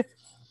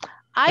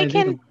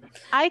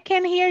 I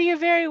can hear you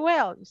very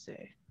well, you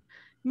say.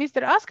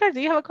 Mr. Oscar, do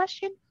you have a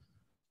question?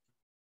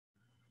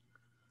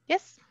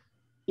 Yes.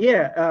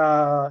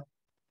 Yeah,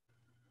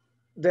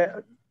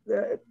 the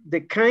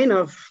kind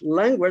of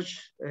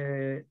language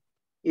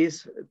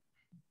is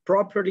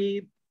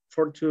properly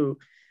for to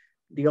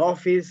the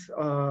office.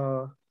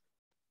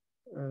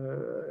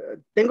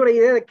 Tengo la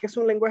idea de que es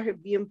un lenguaje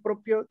bien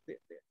propio de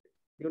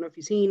una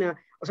oficina.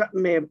 O sea,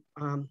 me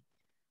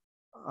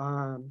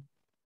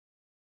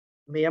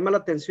llama la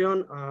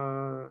atención.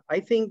 I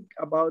think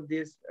about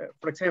this,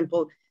 for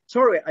example,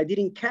 sorry, I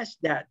didn't catch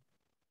that.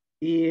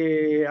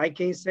 I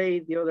can say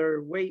the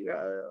other way,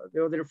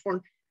 the other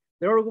form.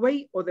 The other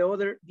way or the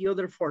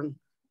other form?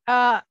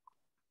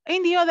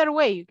 In the other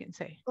way, you can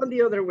say. On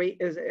the other way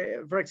is,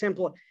 for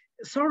example,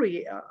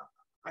 sorry,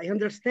 I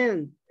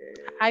understand.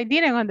 I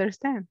didn't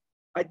understand.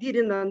 I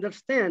didn't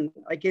understand.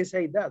 I can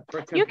say that, for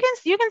example.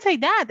 You can say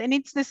that, and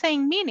it's the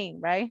same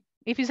meaning, right?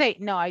 If you say,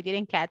 no, I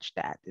didn't catch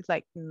that, it's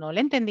like, no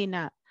le entendí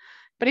nada.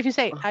 But if you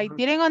say, I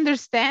didn't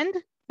understand,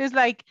 it's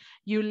like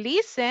you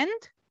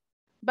listened,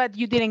 but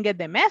you didn't get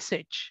the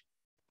message.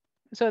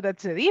 So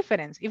that's the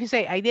difference. If you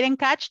say, I didn't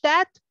catch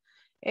that,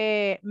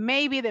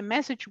 maybe the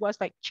message was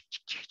like,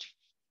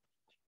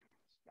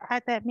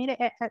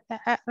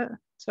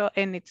 so,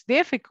 and it's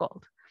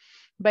difficult.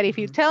 But if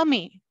you tell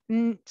me,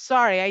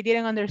 sorry, I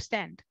didn't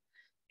understand,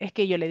 es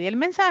que yo le di el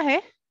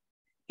mensaje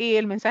y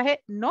el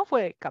mensaje no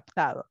fue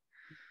captado.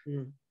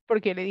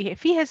 Porque le dije,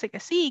 fíjese que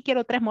sí,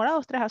 quiero 3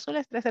 morados, 3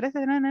 azules, 3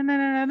 cerezas,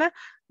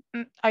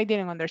 I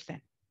didn't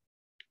understand.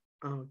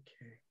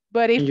 Okay.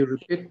 But if Can you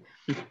repeat?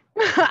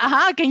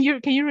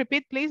 Can you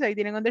repeat, please? I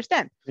didn't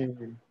understand.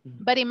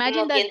 But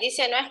imagine Como that. quien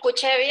dice, no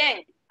escuché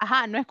bien.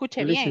 No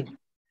escuché bien.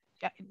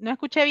 No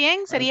escuché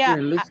bien sería,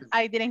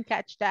 I didn't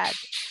catch that.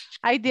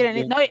 I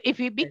didn't. No, if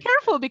you be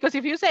careful, because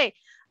if you say,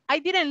 I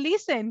didn't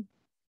listen,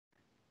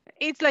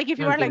 it's like if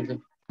you are like.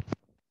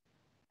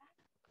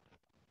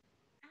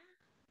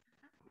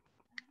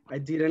 I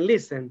didn't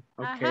listen.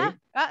 Okay.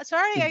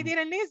 Sorry, I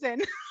didn't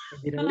listen. I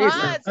didn't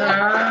listen.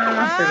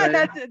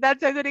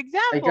 That's a good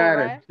example. I got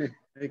right? it.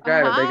 I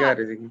got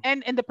it.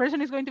 And the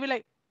person is going to be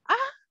like,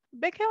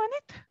 ve qué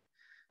bonito.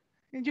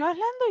 Yo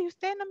hablando y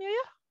usted no me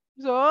oyó.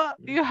 So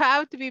you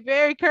have to be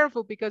very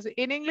careful because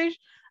in English,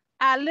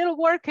 a little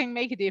word can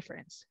make a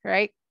difference,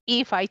 right?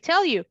 If I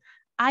tell you,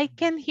 I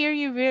can hear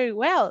you very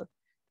well,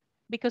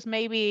 because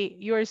maybe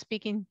you're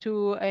speaking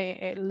too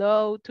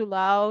low, too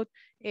loud,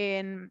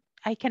 and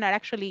I cannot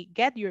actually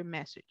get your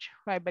message,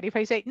 right? But if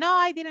I say, no,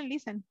 I didn't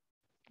listen,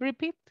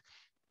 repeat,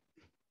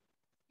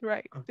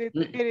 right?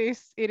 It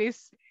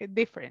is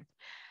different.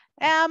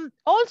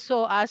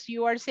 Also, as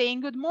you are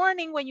saying good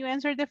morning, when you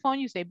answer the phone,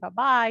 you say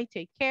bye-bye,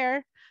 take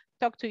care,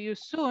 talk to you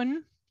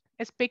soon,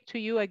 speak to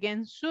you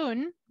again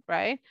soon,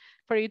 right?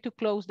 For you to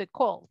close the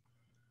call.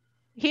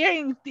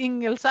 Here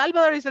in El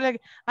Salvador, it's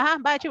like,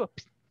 bye, chivo.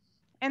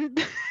 And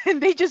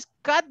they just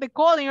cut the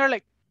call and you're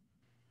like,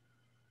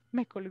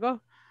 me colgó.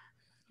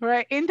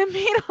 Right in the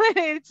middle,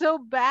 it's so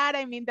bad.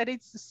 I mean, that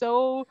it's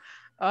so,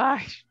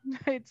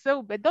 it's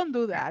so bad. Don't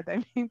do that.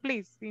 I mean,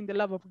 please, in the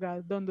love of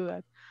God, don't do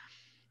that.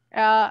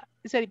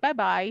 Say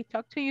bye-bye,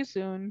 talk to you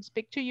soon,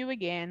 speak to you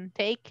again,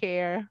 take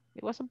care.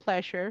 It was a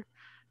pleasure,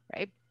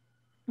 right?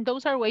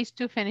 Those are ways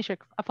to finish a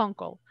phone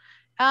call.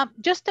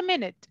 Just a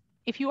minute.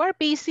 If you are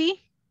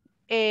busy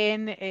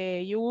and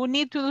you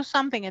need to do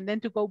something and then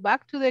to go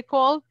back to the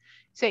call,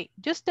 say,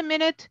 just a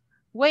minute,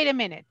 wait a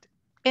minute.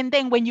 And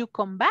then when you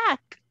come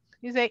back,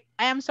 you say,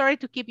 I am sorry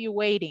to keep you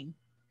waiting.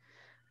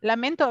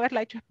 Lamento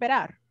haberla hecho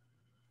esperar.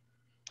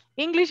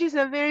 English is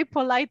a very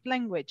polite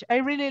language. I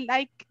really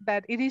like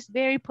that it is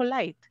very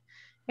polite.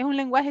 Es un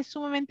lenguaje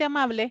sumamente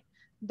amable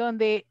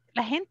donde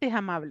la gente es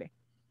amable.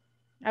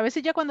 A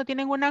veces ya cuando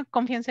tienen una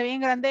confianza bien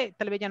grande,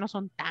 tal vez ya no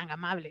son tan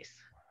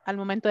amables al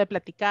momento de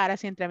platicar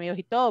así entre amigos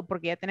y todo,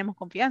 porque ya tenemos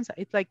confianza.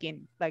 It's like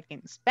in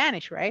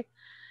Spanish, right?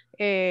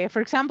 For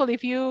example,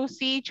 if you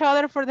see each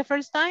other for the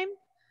first time,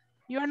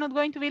 you are not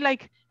going to be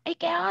like, hey,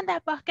 ¿qué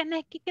onda? Pues,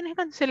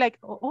 say like,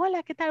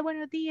 hola, ¿qué tal?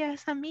 Buenos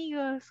días,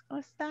 amigos.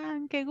 ¿Cómo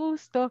están? Qué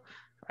gusto.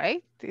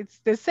 Right? It's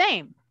the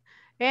same.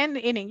 And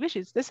in English,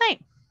 it's the same.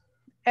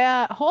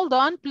 Hold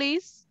on,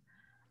 please.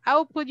 I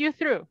will put you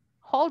through.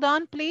 Hold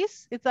on,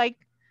 please. It's like,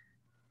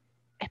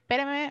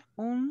 espérame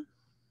un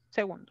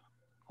segundo.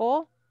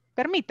 O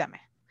permítame.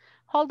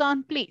 Hold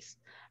on, please.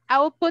 I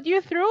will put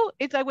you through.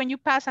 It's like when you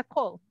pass a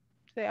call.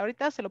 So,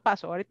 ahorita se lo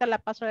paso. Ahorita la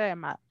paso la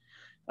llamada.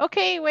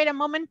 Okay, wait a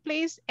moment,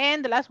 please.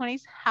 And the last one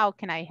is, how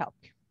can I help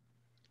you?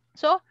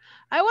 So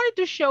I wanted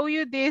to show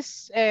you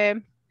this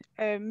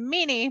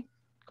mini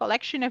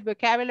collection of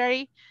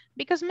vocabulary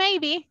because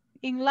maybe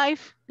in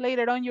life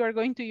later on you are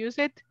going to use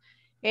it.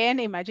 And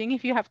imagine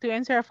if you have to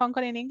answer a phone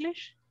call in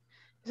English.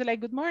 It's like,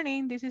 good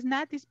morning, this is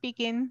Nati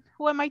speaking.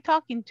 Who am I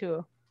talking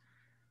to?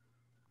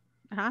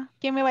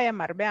 ¿Quién me va a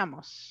llamar?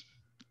 Veamos.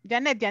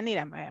 Janet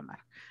Yanira me va a llamar.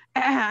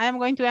 I'm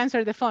going to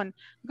answer the phone.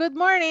 Good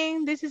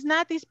morning. This is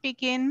Nati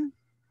speaking.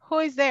 Who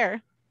is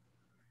there?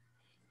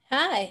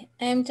 Hi,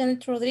 I'm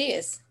Janet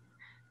Rodriguez.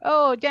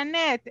 Oh,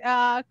 Janet,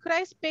 could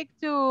I speak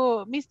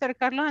to Mr.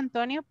 Carlos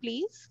Antonio,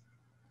 please?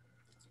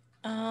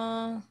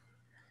 Hold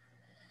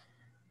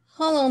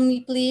on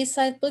me, please.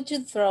 I'll put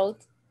you through.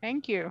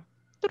 Thank you.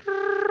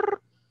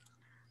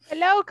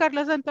 Hello,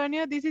 Carlos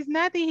Antonio. This is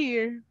Nati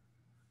here.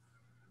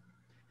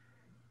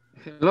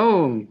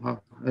 Hello,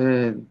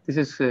 this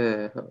is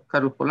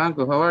Carlos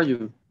Polanco. How are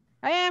you?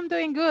 I am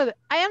doing good.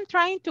 I am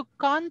trying to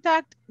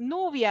contact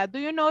Nubia. Do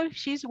you know if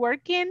she's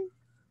working?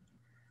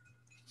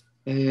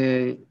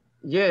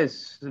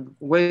 Yes.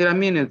 Wait a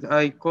minute.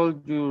 I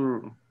called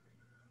you.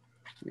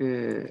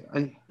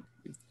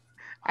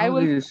 I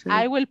will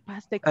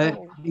pass the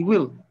call.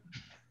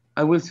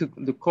 I will see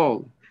the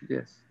call.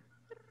 Yes.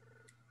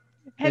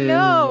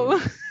 Hello.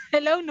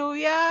 Hello,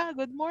 Nubia.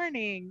 Good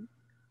morning.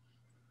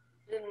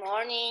 Good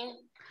morning.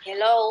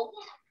 Hello.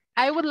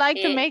 I would like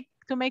to make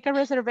a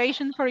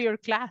reservation for your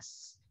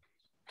class.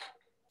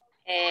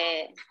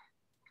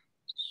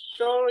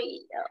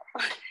 Sorry.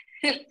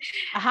 You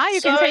Sorry,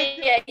 can say.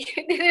 I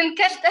didn't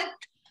catch that.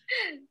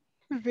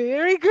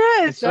 Very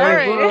good.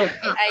 Sorry.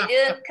 I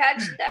didn't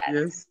catch that.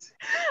 Yes.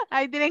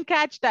 I didn't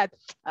catch that.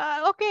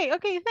 Okay.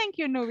 Thank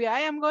you, Nubia.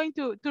 I am going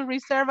to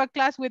reserve a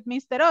class with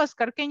Mr.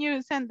 Oscar. Can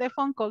you send the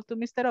phone call to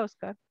Mr.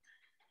 Oscar?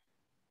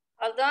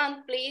 Hold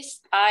on, please.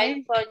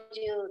 I put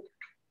you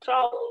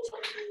throat.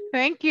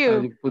 Thank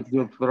you. You put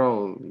your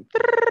throat.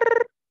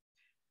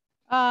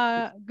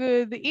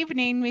 Good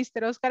evening,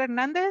 Mr. Oscar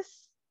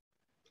Hernandez.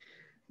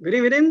 Good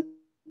evening.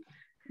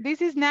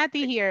 This is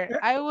Nati here.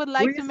 I would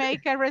like to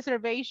make a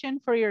reservation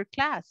for your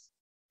class.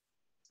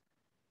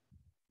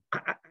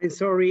 I'm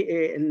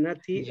sorry,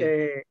 Nati.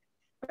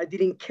 I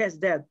didn't catch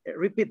that.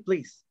 Repeat,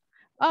 please.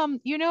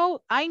 You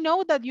know, I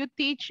know that you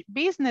teach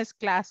business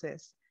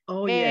classes.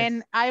 Oh, and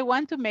yes. I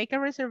want to make a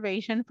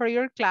reservation for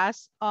your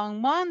class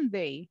on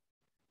Monday.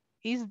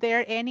 Is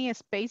there any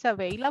space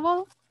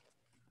available?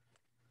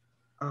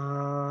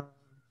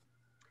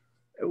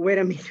 Wait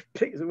a minute,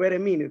 please. Wait a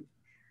minute.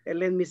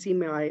 Let me see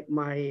my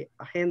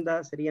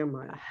agenda. Sería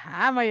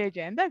my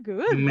agenda.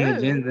 Good.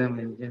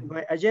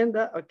 My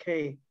agenda.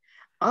 Okay.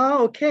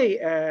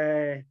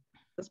 Okay.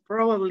 That's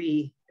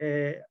probably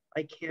I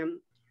can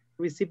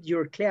receive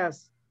your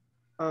class.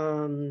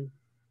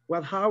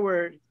 What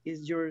hour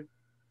is your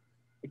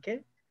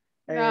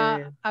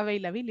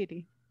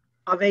availability?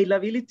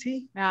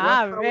 Availability.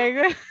 Very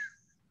good.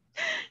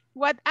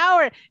 What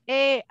hour?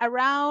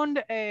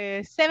 Around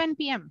 7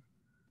 p.m.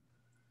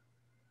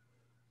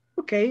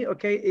 Okay.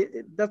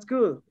 That's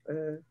good.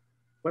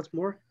 What's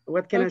more?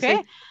 What can I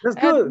say? That's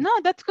good. No,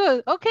 that's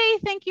good. Okay,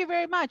 thank you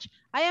very much.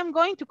 I am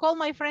going to call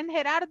my friend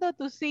Gerardo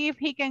to see if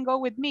he can go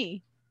with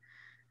me.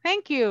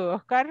 Thank you,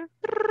 Oscar.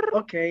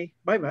 Okay,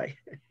 bye-bye.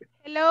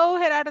 Hello,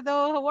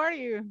 Gerardo. How are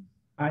you?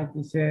 Hi,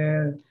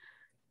 teacher.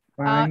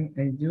 Fine,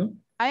 and you?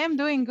 I am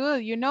doing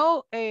good. You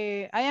know,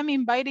 I am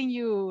inviting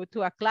you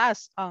to a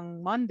class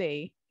on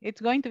Monday. It's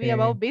going to be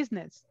about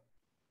business.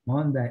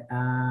 Monday.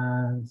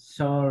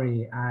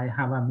 Sorry, I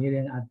have a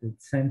meeting at the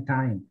same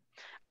time.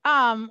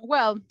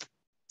 Well,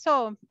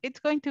 so it's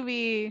going to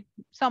be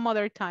some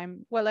other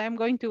time. Well, I am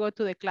going to go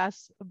to the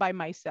class by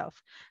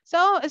myself.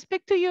 So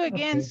speak to you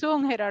again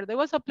soon, Gerardo. It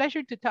was a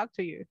pleasure to talk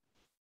to you.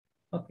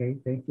 Okay,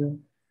 thank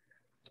you.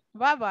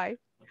 Bye-bye.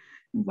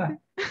 Bye.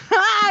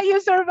 You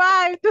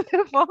survived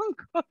the phone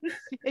call.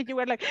 You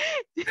were like,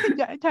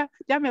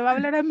 ya me va a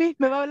hablar a mí,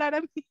 me va a hablar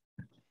a mí.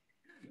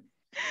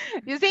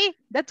 You see,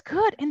 that's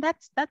good. And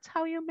that's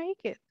how you make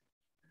it.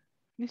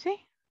 You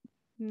see?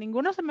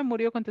 Ninguno se me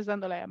murió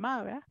contestando la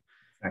llamada, ¿verdad?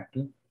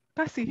 Aquí.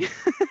 Casi.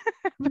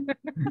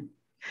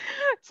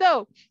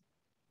 So,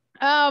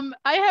 I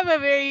have a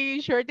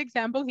very short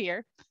example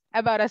here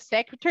about a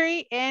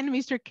secretary and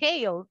Mr.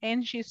 Kale.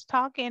 And she's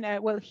talking,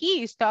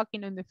 he is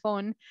talking on the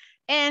phone.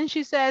 And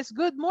she says,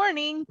 good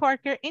morning,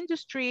 Parker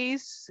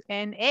Industries.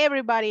 And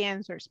everybody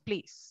answers,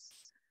 please.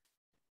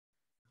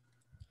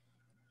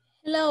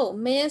 Hello,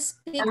 may I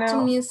speak to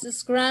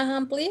Mrs.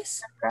 Graham,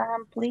 please? I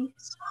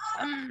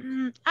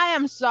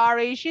am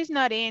sorry, she's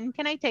not in.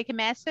 Can I take a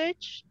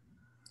message?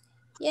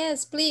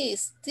 Yes,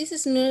 please. This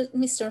is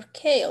Mr.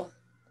 Kale.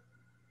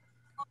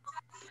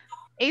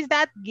 Is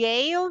that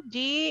Gale?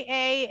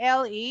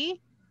 G-A-L-E?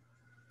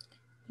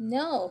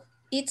 No,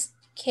 it's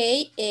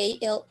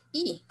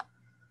K-A-L-E.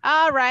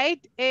 All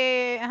right.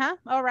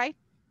 All right.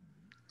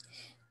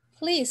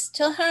 Please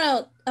tell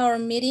her our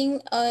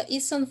meeting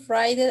is on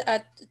Friday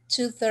at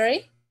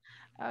 2:30.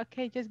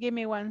 Okay, just give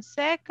me 1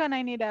 second.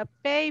 I need a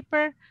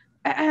paper.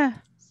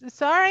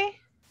 Sorry.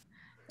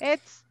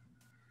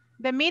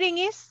 The meeting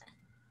is?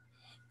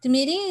 The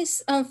meeting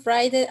is on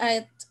Friday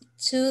at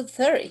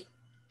 2:30.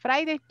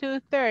 Friday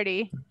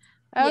 2:30.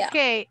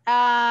 Okay.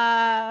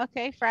 Yeah.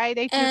 Okay,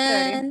 Friday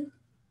 2:30.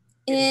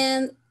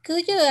 And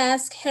could you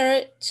ask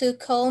her to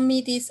call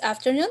me this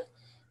afternoon?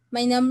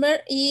 My number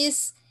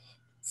is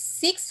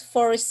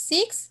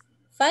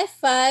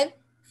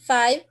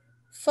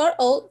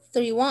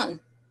 646-555-4031.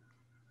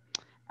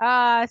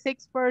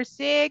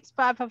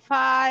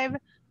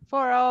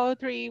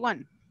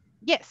 646-555-4031.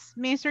 Yes,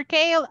 Mr.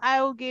 Kale,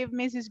 I will give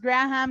Mrs.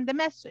 Graham the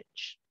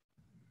message.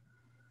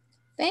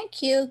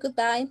 Thank you.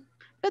 Goodbye.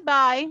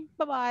 Goodbye.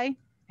 Bye-bye.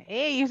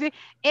 Hey, you see,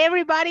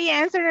 everybody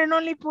answered and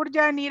only poor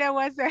Janita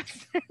was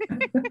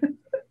answering.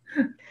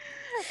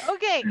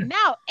 Okay,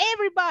 now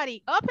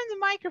everybody open the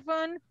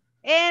microphone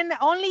and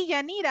only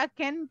Janita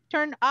can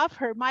turn off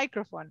her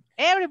microphone.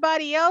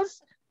 Everybody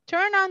else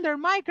turn on their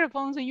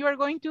microphones and you are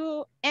going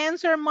to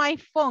answer my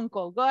phone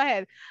call. Go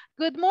ahead.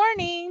 Good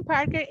morning,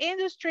 Parker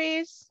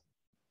Industries.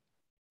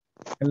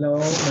 Hello,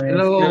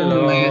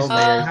 Hello, may I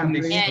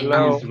speak to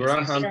Hello, Miss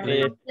Graham,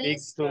 may I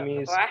please? speak to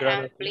Miss Graham,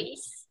 Graham,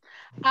 please.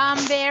 I'm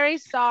very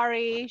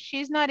sorry.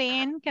 She's not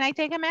in. Can I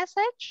take a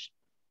message?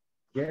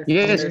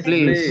 Yes,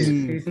 please.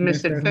 He's Mr.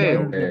 Mr.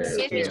 Kale. This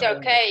is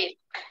Mr. Kale.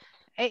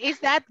 Is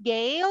that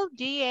Gail?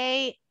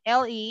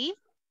 G-A-L-E?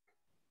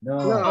 No,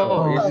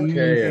 No, it's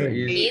Kale.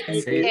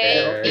 It's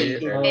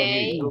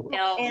K-A-L-E.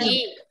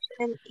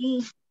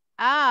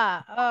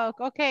 Ah, oh,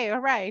 okay,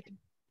 all right.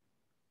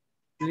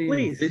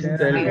 please Please tell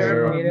tell her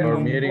her our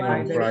meeting meeting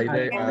on on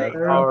Friday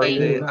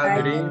Friday at Friday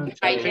 2:30.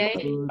 Friday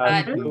at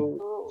at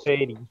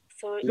 2:30.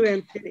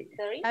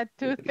 2:30. At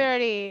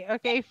 2:30.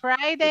 Okay,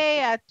 Friday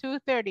at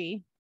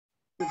 2:30.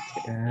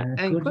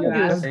 Could you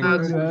ask her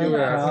to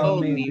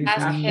call me this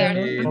Ask her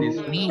afternoon? to This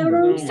me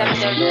afternoon, this my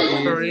number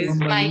afternoon. is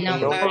My My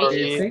number number is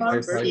is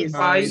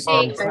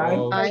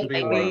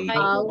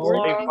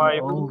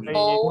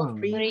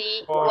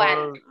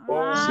 655-555-4031.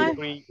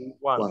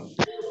 655-431.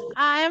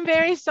 I am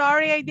very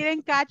sorry, I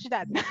didn't catch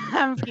that.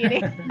 I'm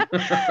kidding.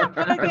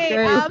 Okay,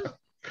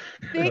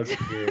 Okay.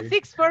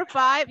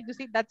 645. You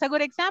see, that's a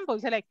good example.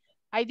 So like,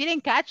 I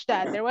didn't catch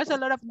that. There was a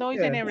lot of noise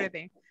and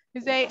everything.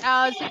 You say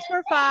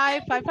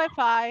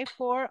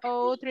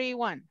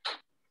 645-555-4031.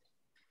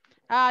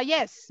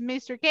 Yes,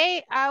 Mr.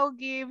 K, I'll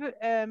give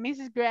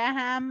Mrs.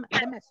 Graham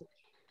the message.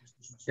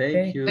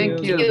 Thank you.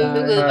 Thank you.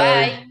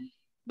 Goodbye.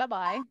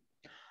 Bye-bye.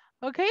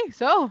 Okay,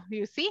 so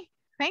you see.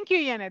 Thank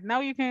you, Janet. Now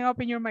you can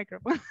open your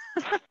microphone.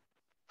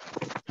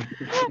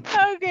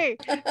 Okay,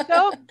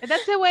 so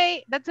that's the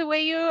way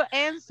you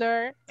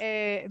answer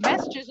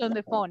messages on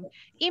the phone.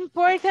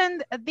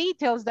 Important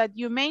details that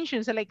you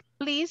mentioned. So like,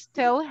 please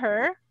tell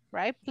her,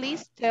 right?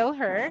 Please tell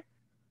her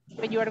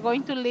when you are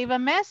going to leave a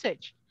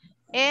message.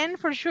 And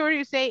for sure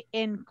you say,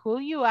 and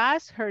could you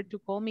ask her to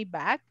call me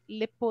back?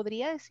 ¿Le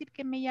podría decir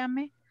que me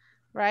llame?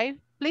 Right?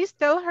 Please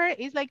tell her,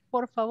 it's like,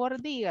 por favor,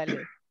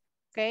 dígale.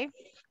 Okay?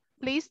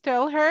 Please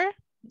tell her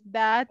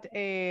that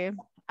I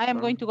am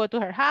going to go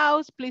to her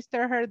house. Please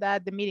tell her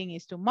that the meeting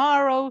is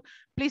tomorrow.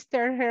 Please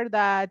tell her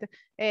that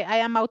I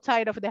am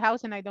outside of the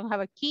house and I don't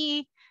have a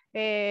key.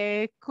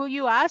 Could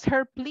you ask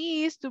her,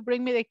 please, to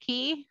bring me the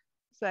key?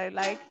 So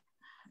like,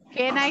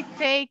 can I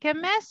take a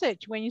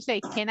message? When you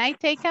say, can I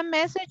take a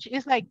message?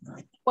 It's like,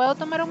 ¿puedo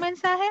tomar un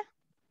mensaje?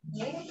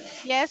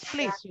 Yes,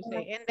 please, you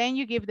say. And then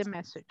you give the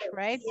message,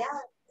 right?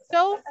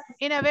 So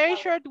in a very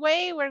short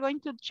way, we're going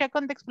to check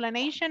on the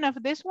explanation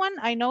of this one.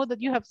 I know that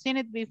you have seen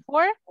it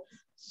before.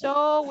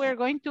 So we're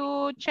going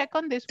to check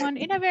on this one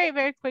in a very,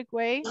 very quick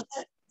way.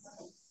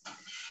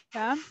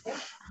 Yeah.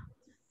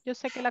 Yo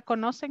sé que la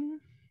conocen.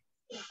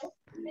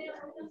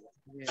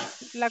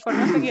 La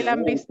conocen y la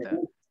han visto.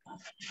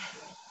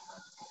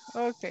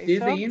 Okay.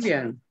 She's the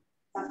Indian.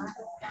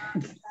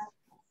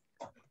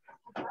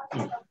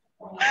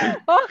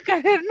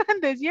 Oscar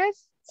Hernandez,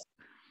 yes.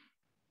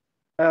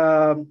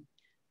 I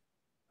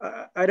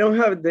don't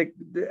have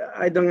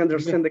I don't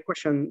understand the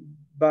question,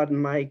 but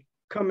my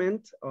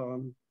comment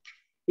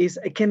is,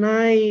 can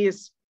I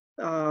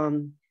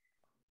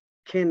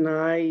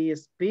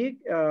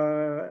speak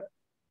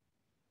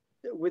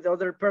with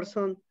other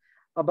person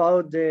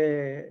about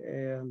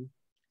the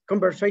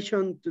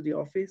conversation to the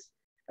office?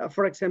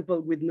 For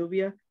example, with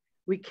Nubia,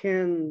 we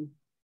can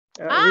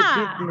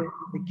repeat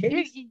the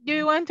case. Do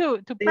you want to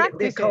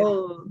practice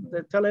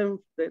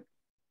the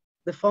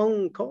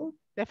phone call?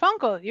 The phone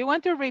call. You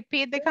want to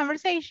repeat the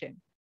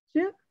conversation?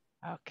 Yeah.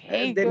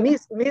 Okay. The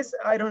Miss,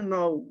 I don't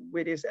know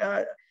what it is.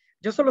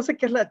 Yo solo sé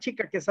que es la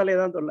chica que sale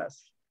dando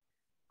las.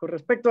 Con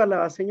respecto a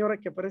la señora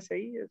que aparece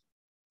ahí,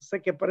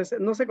 sé que aparece,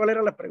 no sé cuál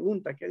era la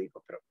pregunta que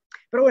dijo, pero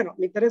bueno,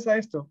 me interesa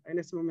esto en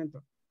este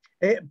momento.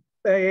 Can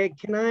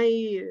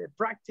I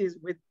practice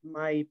with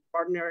my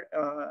partner,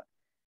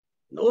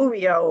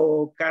 Nubia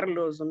o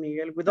Carlos o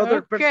Miguel, with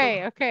other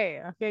person?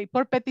 Okay.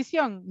 Por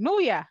petición,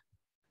 Nubia.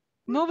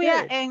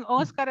 Nubia and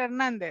Oscar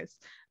Hernandez.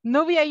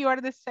 Nubia, you are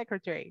the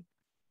secretary.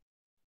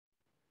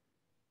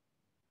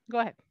 Go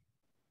ahead.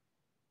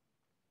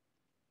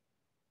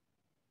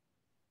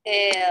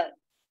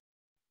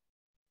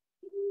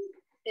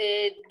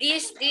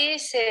 This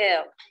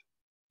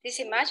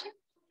image?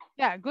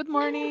 Yeah, good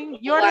morning.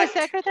 You are the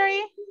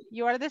secretary?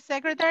 You are the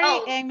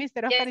secretary, and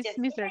Mr. Oscar is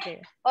Mr.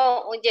 K.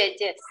 Oh, yes.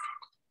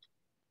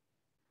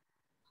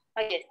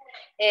 Oh, yes.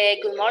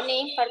 Good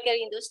morning, Parker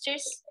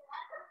Industries.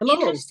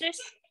 Hello.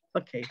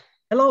 Okay.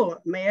 Hello,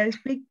 may I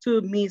speak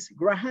to Miss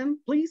Graham,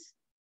 please?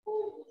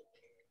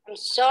 I'm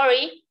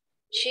sorry,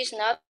 she's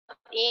not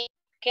in.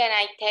 Can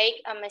I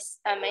take a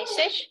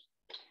message?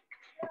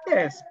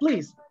 Yes,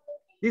 please.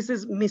 This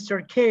is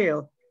Mr.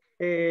 Kale.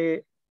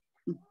 Is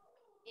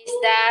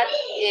that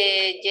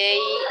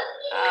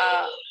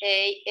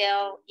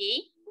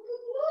J-A-L-E?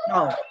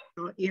 No,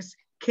 no, it's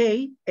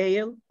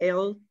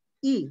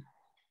K-A-L-L-E.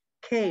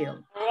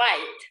 Kale.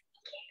 Right.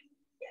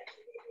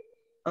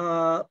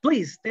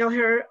 Please tell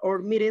her our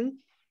meeting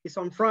is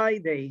on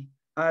Friday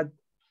at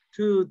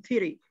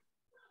 2:30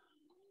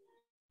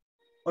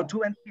 or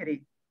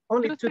 2:30.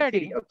 Only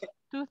 2:30. Okay.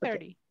 2:30.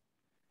 Okay.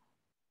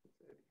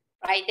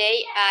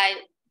 Friday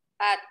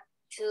at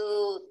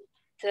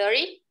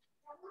 2:30.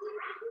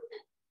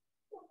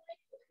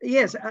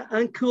 Yes,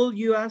 and could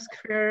you ask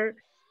her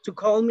to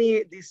call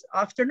me this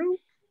afternoon?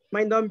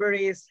 My number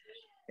is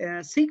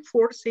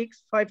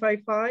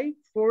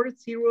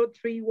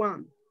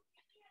 646-555-4031.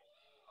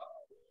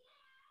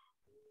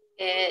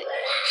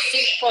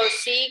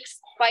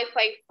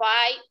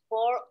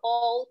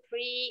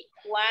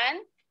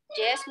 646-555-4031.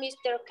 Yes,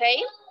 Mr.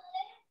 Kale.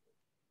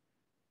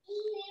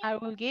 I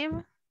will give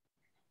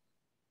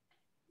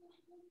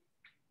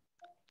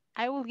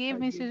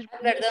Mrs.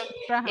 Pardon.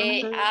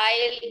 Graham.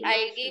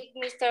 I'll give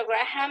Mr.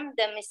 Graham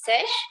the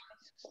message.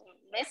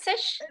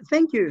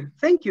 Thank you.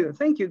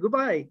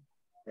 Goodbye.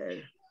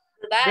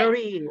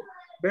 Goodbye.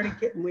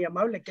 Muy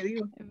amable, ¿qué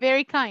digo?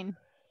 Very kind.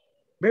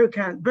 Very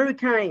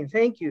kind.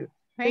 Thank you.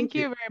 Thank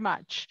you very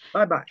much.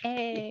 Bye-bye.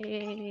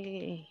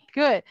 Hey,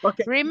 good.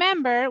 Okay.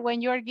 Remember,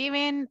 when you're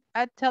given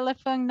a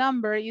telephone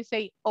number, you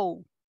say,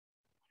 oh,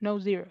 no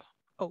zero.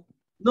 Oh.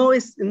 No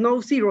es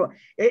no zero.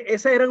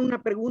 Esa era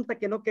una pregunta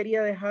que no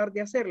quería dejar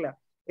de hacerla.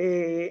 Yo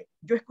he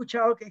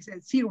escuchado que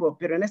dicen zero,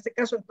 pero en este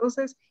caso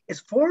entonces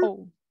es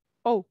for.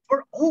 Oh.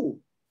 For oh.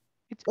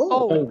 It's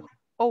oh.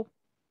 Oh.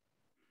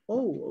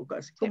 Oh,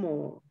 casi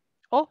como.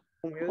 Oh.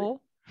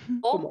 Como,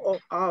 Oh. como oh.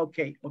 Ah,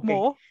 okay.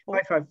 Mo.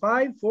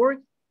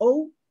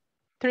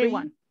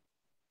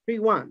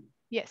 555-4-0-3-1.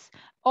 Yes.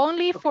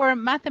 Only for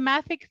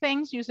mathematic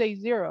things, you say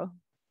zero.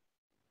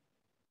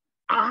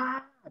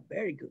 Ah,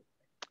 very good.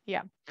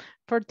 Yeah.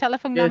 For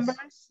telephone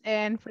numbers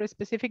and for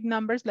specific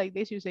numbers like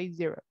this, you say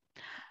zero.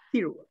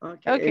 Zero.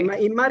 Okay.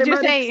 Okay. In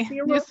mathematics,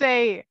 You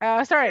say,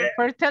 sorry,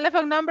 for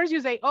telephone numbers,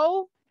 you say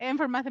oh, and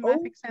for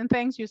mathematics and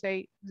things, you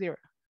say zero.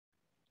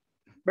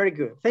 Very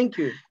good. Thank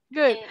you.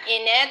 Good.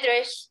 In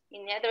address.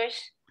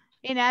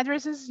 In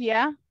addresses,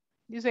 yeah.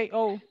 You say,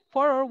 oh,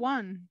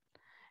 401.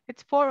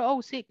 It's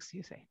 406,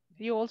 you say.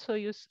 You also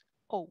use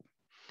oh.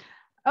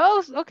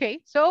 Oh,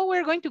 okay. So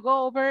we're going to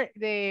go over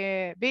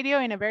the video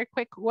in a very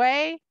quick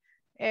way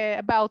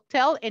about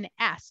tell and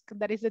ask.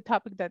 That is the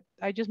topic that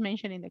I just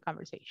mentioned in the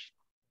conversation.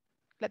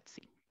 Let's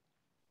see.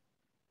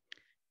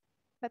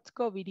 Let's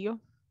go video.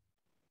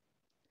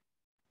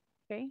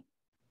 Okay.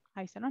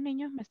 Ahí están los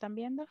niños. ¿Me están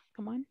viendo?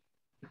 Come on.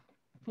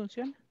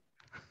 Funciona.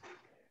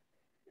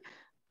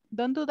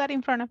 Don't do that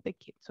in front of the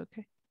kids,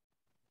 okay?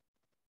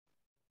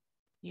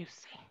 You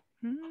see.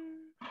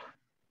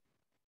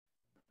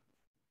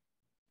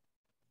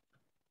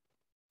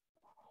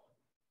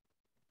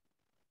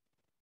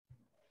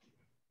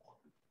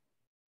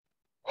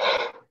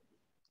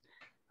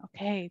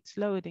 Okay, it's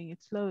loading,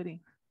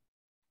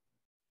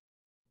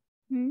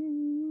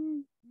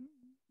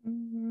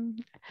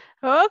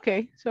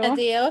 Okay, so. At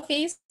the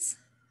office.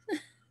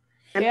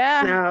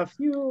 Yeah. Now, a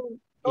few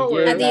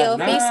at the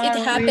office, it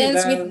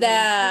happens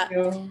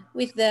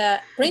with the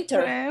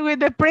printer. With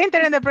the printer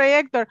and the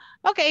projector.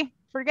 Okay,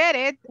 forget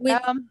it.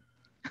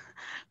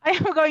 I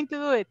am going to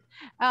do it.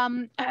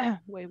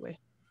 Wait.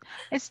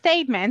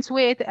 Statements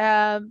with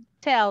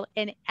tell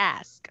and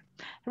ask.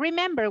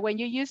 Remember, when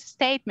you use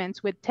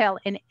statements with tell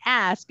and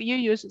ask, you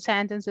use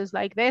sentences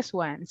like this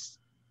ones.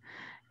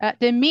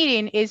 The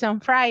meeting is on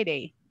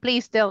Friday.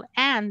 Please tell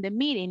Anne the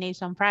meeting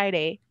is on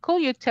Friday.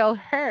 Could you tell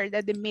her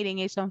that the meeting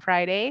is on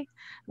Friday?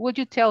 Would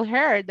you tell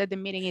her that the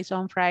meeting is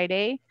on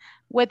Friday?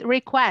 With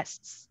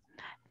requests.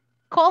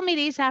 Call me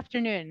this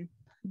afternoon.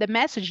 The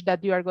message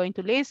that you are going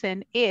to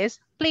listen is,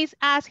 please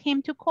ask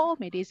him to call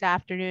me this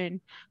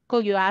afternoon.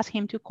 Could you ask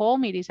him to call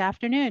me this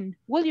afternoon?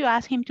 Will you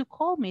ask him to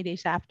call me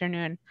this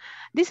afternoon?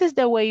 This is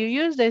the way you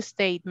use the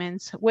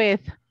statements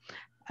with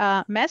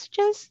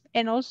messages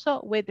and also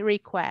with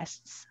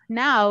requests.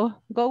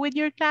 Now go with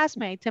your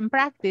classmates and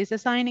practice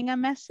assigning a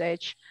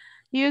message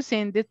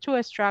using the two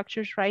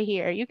structures right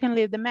here. You can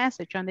leave the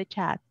message on the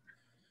chat.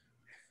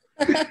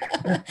 You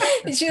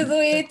do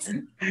it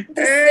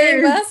the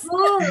same as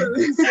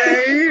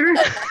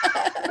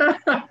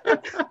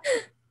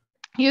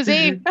you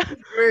see.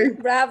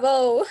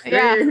 Bravo.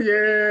 Yeah.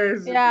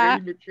 Yes. Yeah.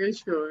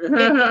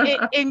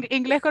 In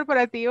Inglés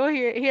Corporativo,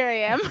 here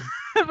I am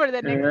for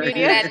the next video.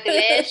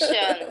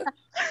 Congratulations.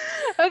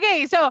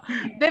 Okay, so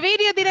the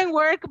video didn't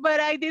work, but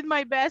I did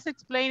my best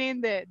explaining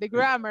the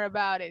grammar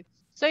about it.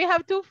 So you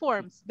have two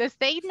forms, the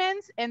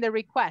statements and the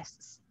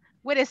requests.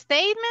 With the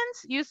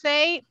statements, you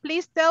say,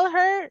 please tell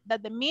her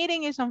that the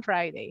meeting is on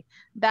Friday,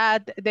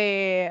 that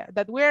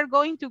we're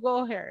going to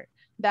go here,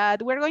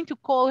 that we're going to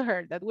call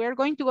her, that we're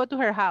going to go to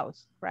her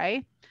house,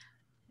 right?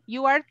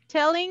 You are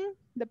telling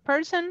the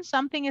person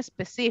something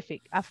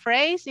specific, a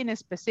phrase in a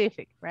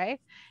specific, right?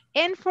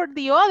 And for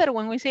the other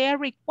one, we say a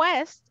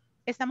request,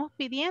 estamos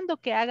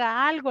pidiendo que haga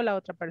algo la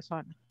otra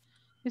persona.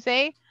 You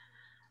say,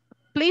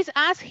 please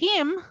ask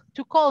him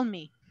to call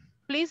me.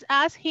 Please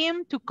ask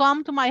him to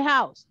come to my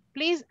house.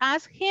 Please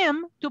ask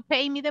him to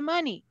pay me the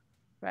money,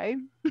 right?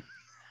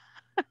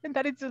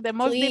 That is the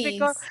most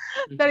difficult.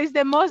 That is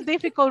the most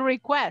difficult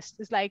request.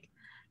 It's like,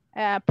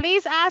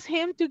 please ask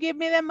him to give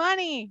me the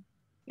money.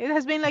 It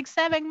has been like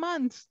 7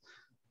 months.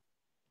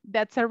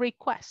 That's a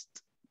request.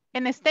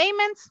 En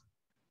statements,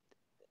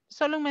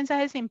 solo un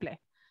mensaje simple.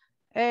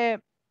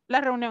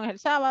 La reunión es el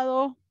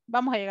sábado.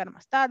 Vamos a llegar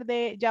más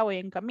tarde. Ya voy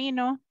en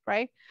camino,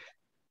 right?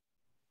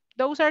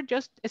 Those are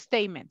just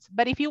statements.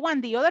 But if you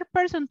want the other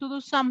person to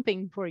do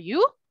something for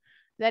you,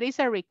 that is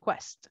a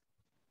request.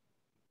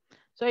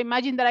 So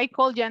imagine that I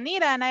call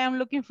Janira and I am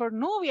looking for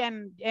Nubia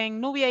and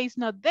Nubia is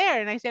not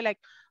there. And I say like,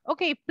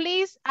 okay,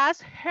 please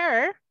ask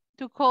her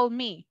to call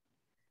me,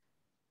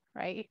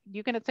 right?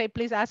 You cannot say,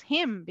 please ask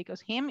him because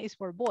him is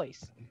for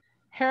boys.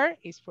 Her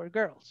is for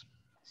girls.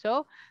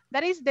 So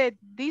that is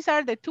these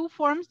are the two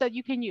forms that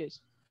you can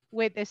use.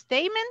 With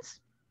statements,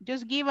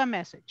 just give a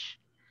message.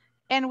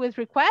 And with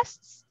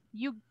requests,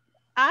 you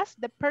ask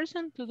the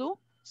person to do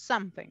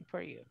something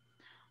for you.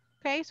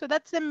 Okay, so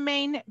that's the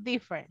main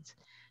difference.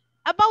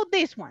 About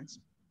these ones.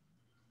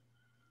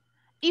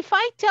 If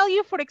I tell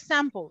you, for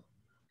example,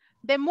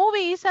 the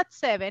movie is at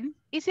 7,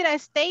 is it a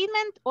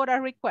statement or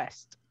a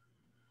request?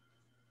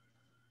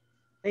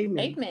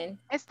 Statement.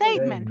 A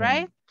statement,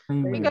 right?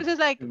 Because it's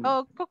like,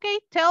 oh, okay,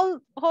 tell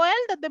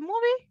Joel that the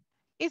movie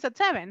is at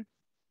 7.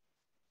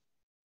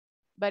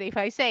 But if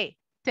I say,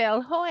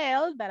 tell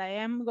Joel that I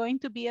am going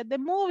to be at the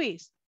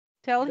movies,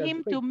 tell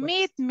him to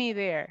meet me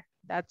there,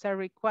 that's a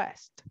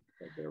request.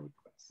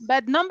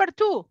 But number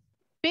 2,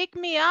 pick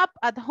me up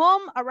at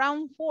home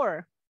around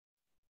 4.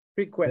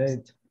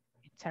 Request.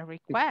 It's a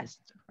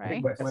request,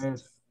 right?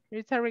 Request.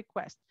 It's a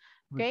request.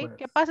 Okay,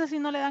 ¿qué pasa si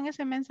no le dan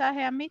ese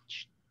mensaje a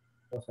Mitch?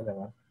 No se le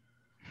va.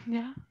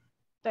 Ya,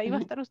 ahí va a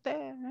estar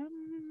usted.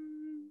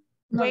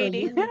 No lo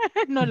Waiting. lleva.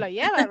 No lo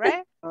lleva,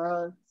 right?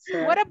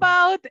 What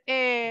about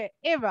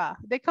Eva?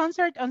 The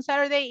concert on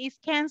Saturday is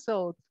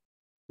canceled.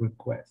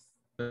 Request.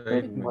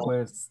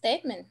 Request.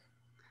 Statement.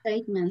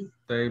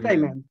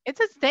 Statement. It's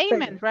a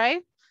statement,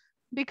 right?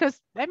 Because,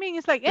 I mean,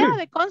 it's like, yeah,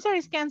 the concert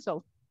is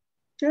canceled.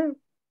 Yeah.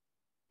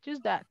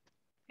 Just that.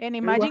 And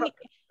imagine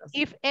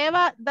if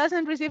Eva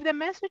doesn't receive the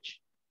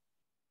message,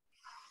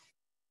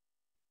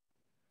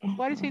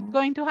 what is it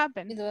going to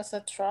happen? It was a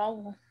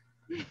trouble.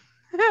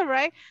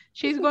 Right?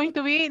 She's going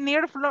to be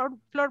near Flor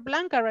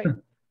Blanca, right?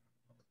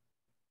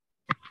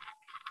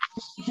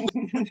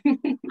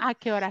 ¿A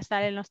qué hora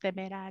salen los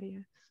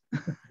temerarios?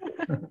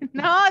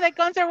 No, the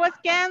concert was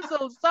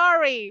canceled.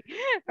 Sorry,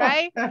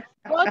 right?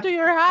 Go to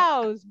your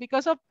house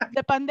because of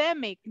the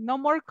pandemic. No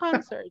more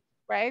concerts,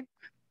 right?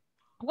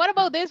 What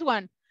about this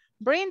one?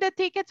 Bring the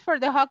tickets for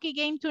the hockey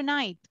game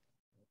tonight.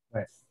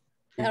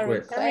 A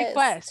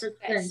request.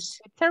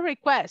 It's a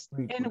request.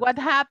 And what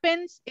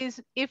happens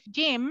is if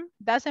Jim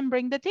doesn't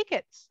bring the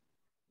tickets.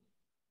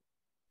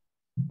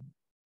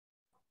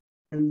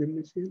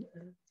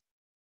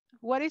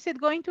 What is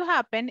it going to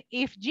happen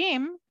if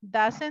Jim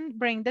doesn't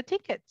bring the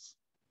tickets?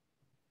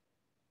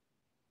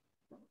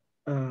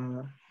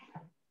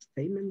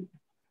 Statement.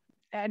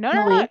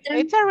 No,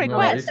 it's a request.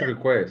 No, it's a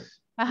request.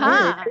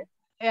 Ajá.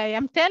 I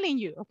am telling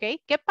you, okay.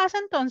 ¿Qué pasa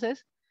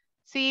entonces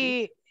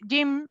si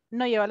Jim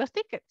no lleva los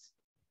tickets?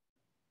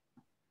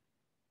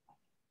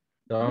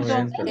 Don't You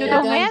enter.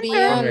 don't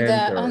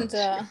enter. On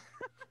the...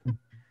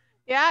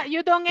 Yeah,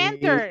 you don't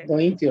enter. Don't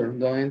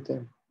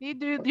enter. You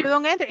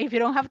don't enter. If you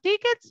don't have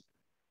tickets,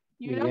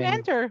 you don't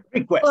enter.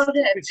 Request.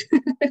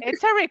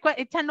 It's a request.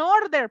 It's an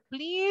order.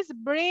 Please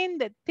bring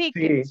the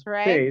tickets,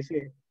 right?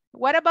 Sí.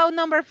 What about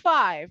number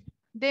 5?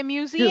 The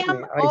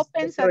museum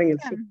opens at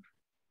 10.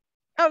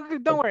 Oh,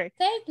 don't worry.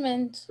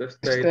 Statement. It's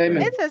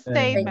a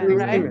statement,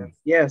 right?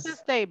 Yes. It's a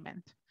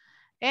statement.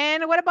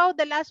 And what about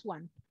the last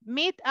one?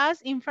 Meet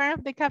us in front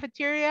of the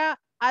cafeteria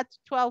at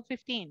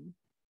 12:15.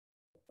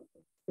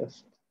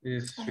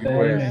 It's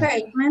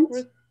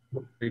request.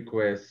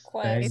 Request.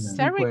 It's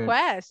a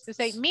request to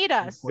say, meet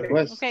us.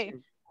 Okay,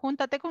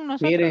 júntate con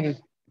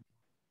nosotros.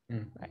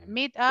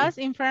 Meet us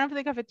in front of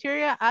the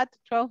cafeteria at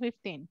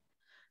 12:15.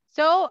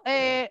 So,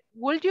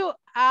 would you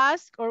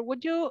ask, or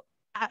would you,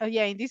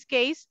 yeah, in this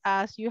case,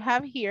 as you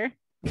have here,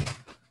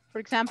 for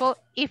example,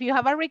 if you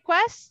have a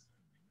request,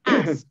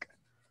 ask.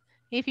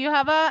 If you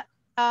have a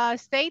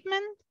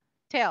statement,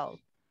 tell.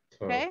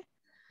 Okay.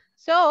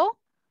 So,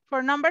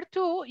 for number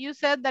 2, you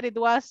said that it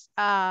was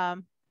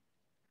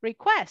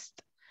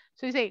request.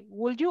 So you say,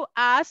 would you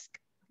ask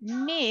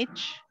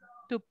Mitch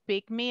to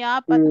pick me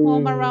up at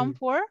home around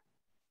 4?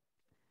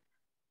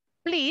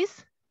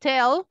 Please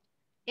tell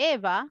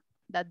Eva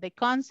that the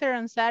concert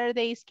on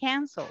Saturday is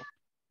canceled.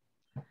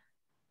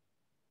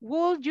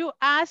 Would you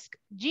ask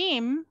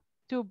Jim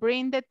to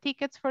bring the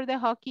tickets for the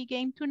hockey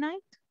game tonight?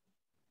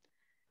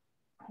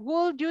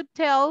 Would you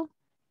tell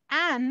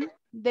Anne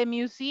the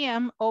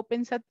museum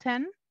opens at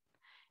 10?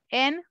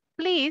 And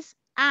please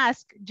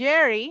ask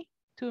Jerry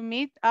to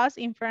meet us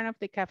in front of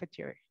the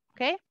cafeteria,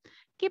 okay?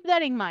 Keep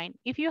that in mind.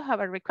 If you have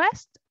a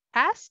request,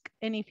 ask.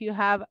 And if you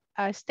have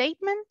a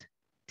statement,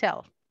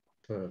 tell.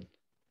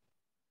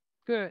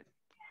 Good.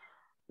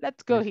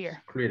 Let's go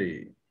here.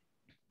 Pretty.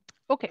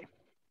 Okay.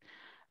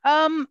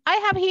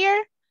 I have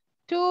here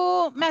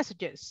 2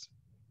 messages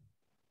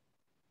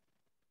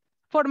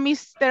for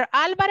Mr.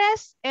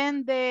 Alvarez,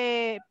 and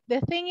the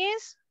thing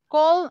is,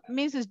 call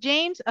Mrs.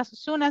 James as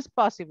soon as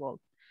possible.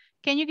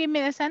 Can you give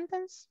me the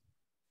sentence?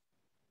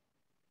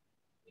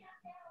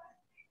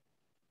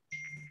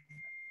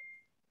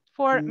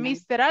 For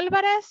Mr.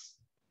 Alvarez,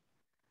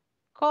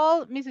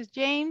 call Mrs.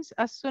 James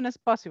as soon as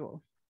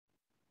possible.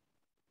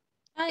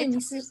 Hi,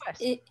 it's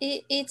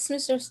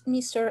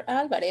Mr.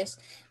 Alvarez.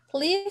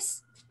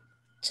 Please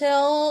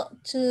tell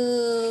to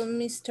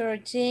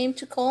Mr. James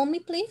to call me,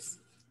 please.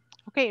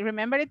 Okay,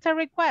 remember it's a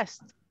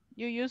request.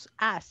 You use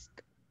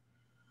ask.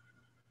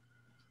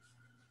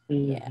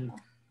 Yeah.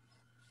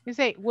 You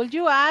say, would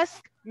you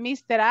ask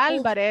Mr.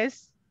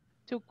 Alvarez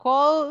to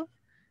call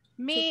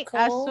me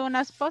as soon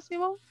as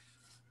possible?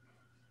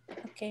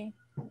 Okay.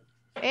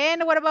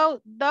 And what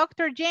about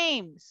Dr.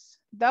 James?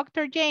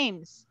 Dr.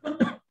 James,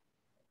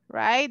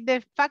 right?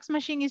 The fax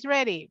machine is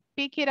ready.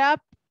 Pick it up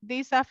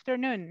this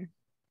afternoon.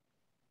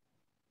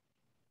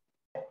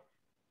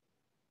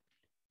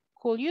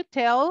 Could you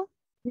tell?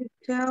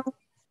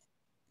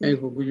 Hey,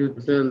 could you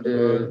tell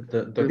the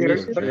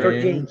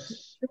Dr.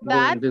 James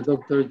that the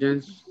Dr.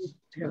 James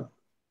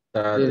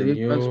that the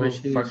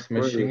new fax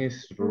machine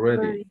is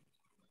ready.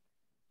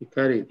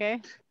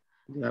 Okay.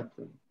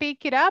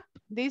 Pick it up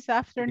this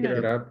afternoon. Pick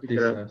it up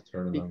this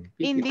afternoon.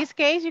 In this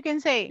case, you can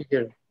say,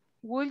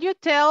 will you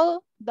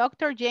tell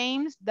Dr.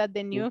 James that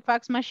the new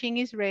fax machine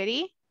is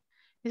ready?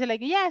 He's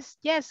like, yes,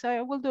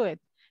 I will do it.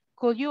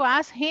 Could you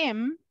ask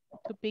him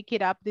to pick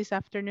it up this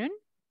afternoon?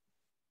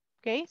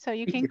 Okay, so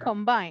you can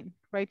combine,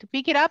 right? To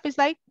pick it up is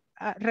like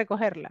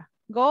recogerla.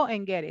 Go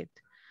and get it.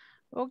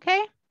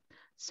 Okay,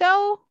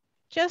 so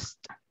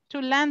just to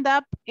land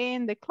up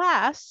in the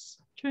class,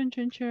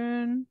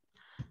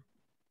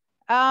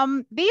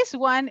 this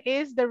one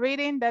is the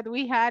reading that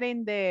we had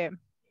in the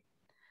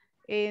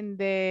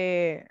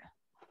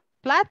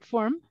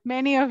platform.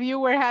 Many of you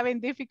were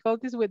having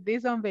difficulties with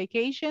this on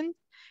vacation,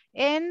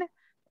 and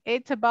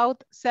it's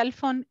about cell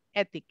phone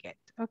etiquette.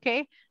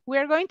 Okay,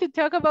 we're going to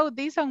talk about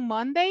this on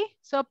Monday.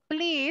 So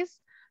please,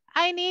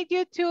 I need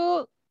you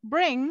to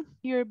bring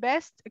your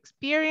best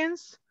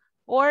experience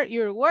or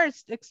your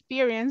worst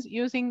experience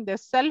using the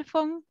cell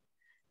phone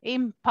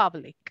in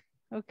public.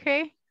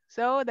 Okay,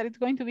 so that is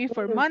going to be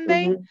for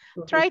Monday.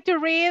 Try to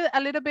read a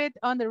little bit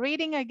on the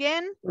reading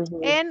again,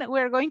 and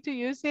we're going to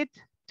use it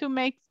to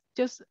make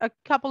just a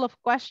couple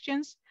of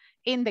questions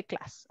in the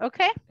class,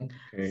 okay?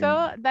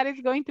 So that is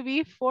going to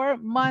be for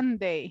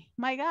Monday.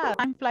 My God,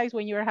 time flies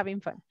when you're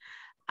having fun.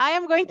 I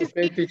am going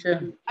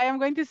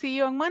to see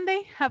you on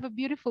Monday. Have a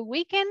beautiful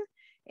weekend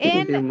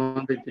and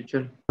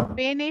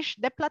finish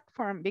the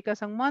platform,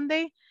 because on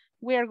Monday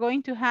we are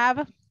going to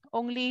have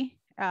only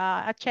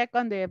a check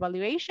on the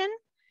evaluation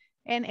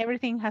and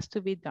everything has to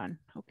be done,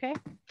 okay?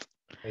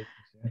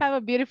 Have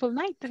a beautiful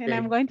night, and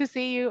I'm going to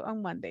see you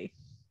on Monday.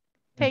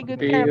 Take good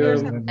care of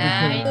yourself.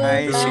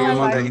 Bye. See you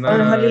Monday.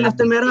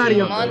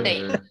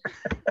 Monday.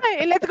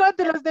 Let's go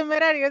to los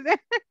temerarios.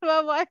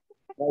 Bye-bye.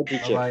 Bye,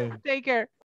 teacher. Take care.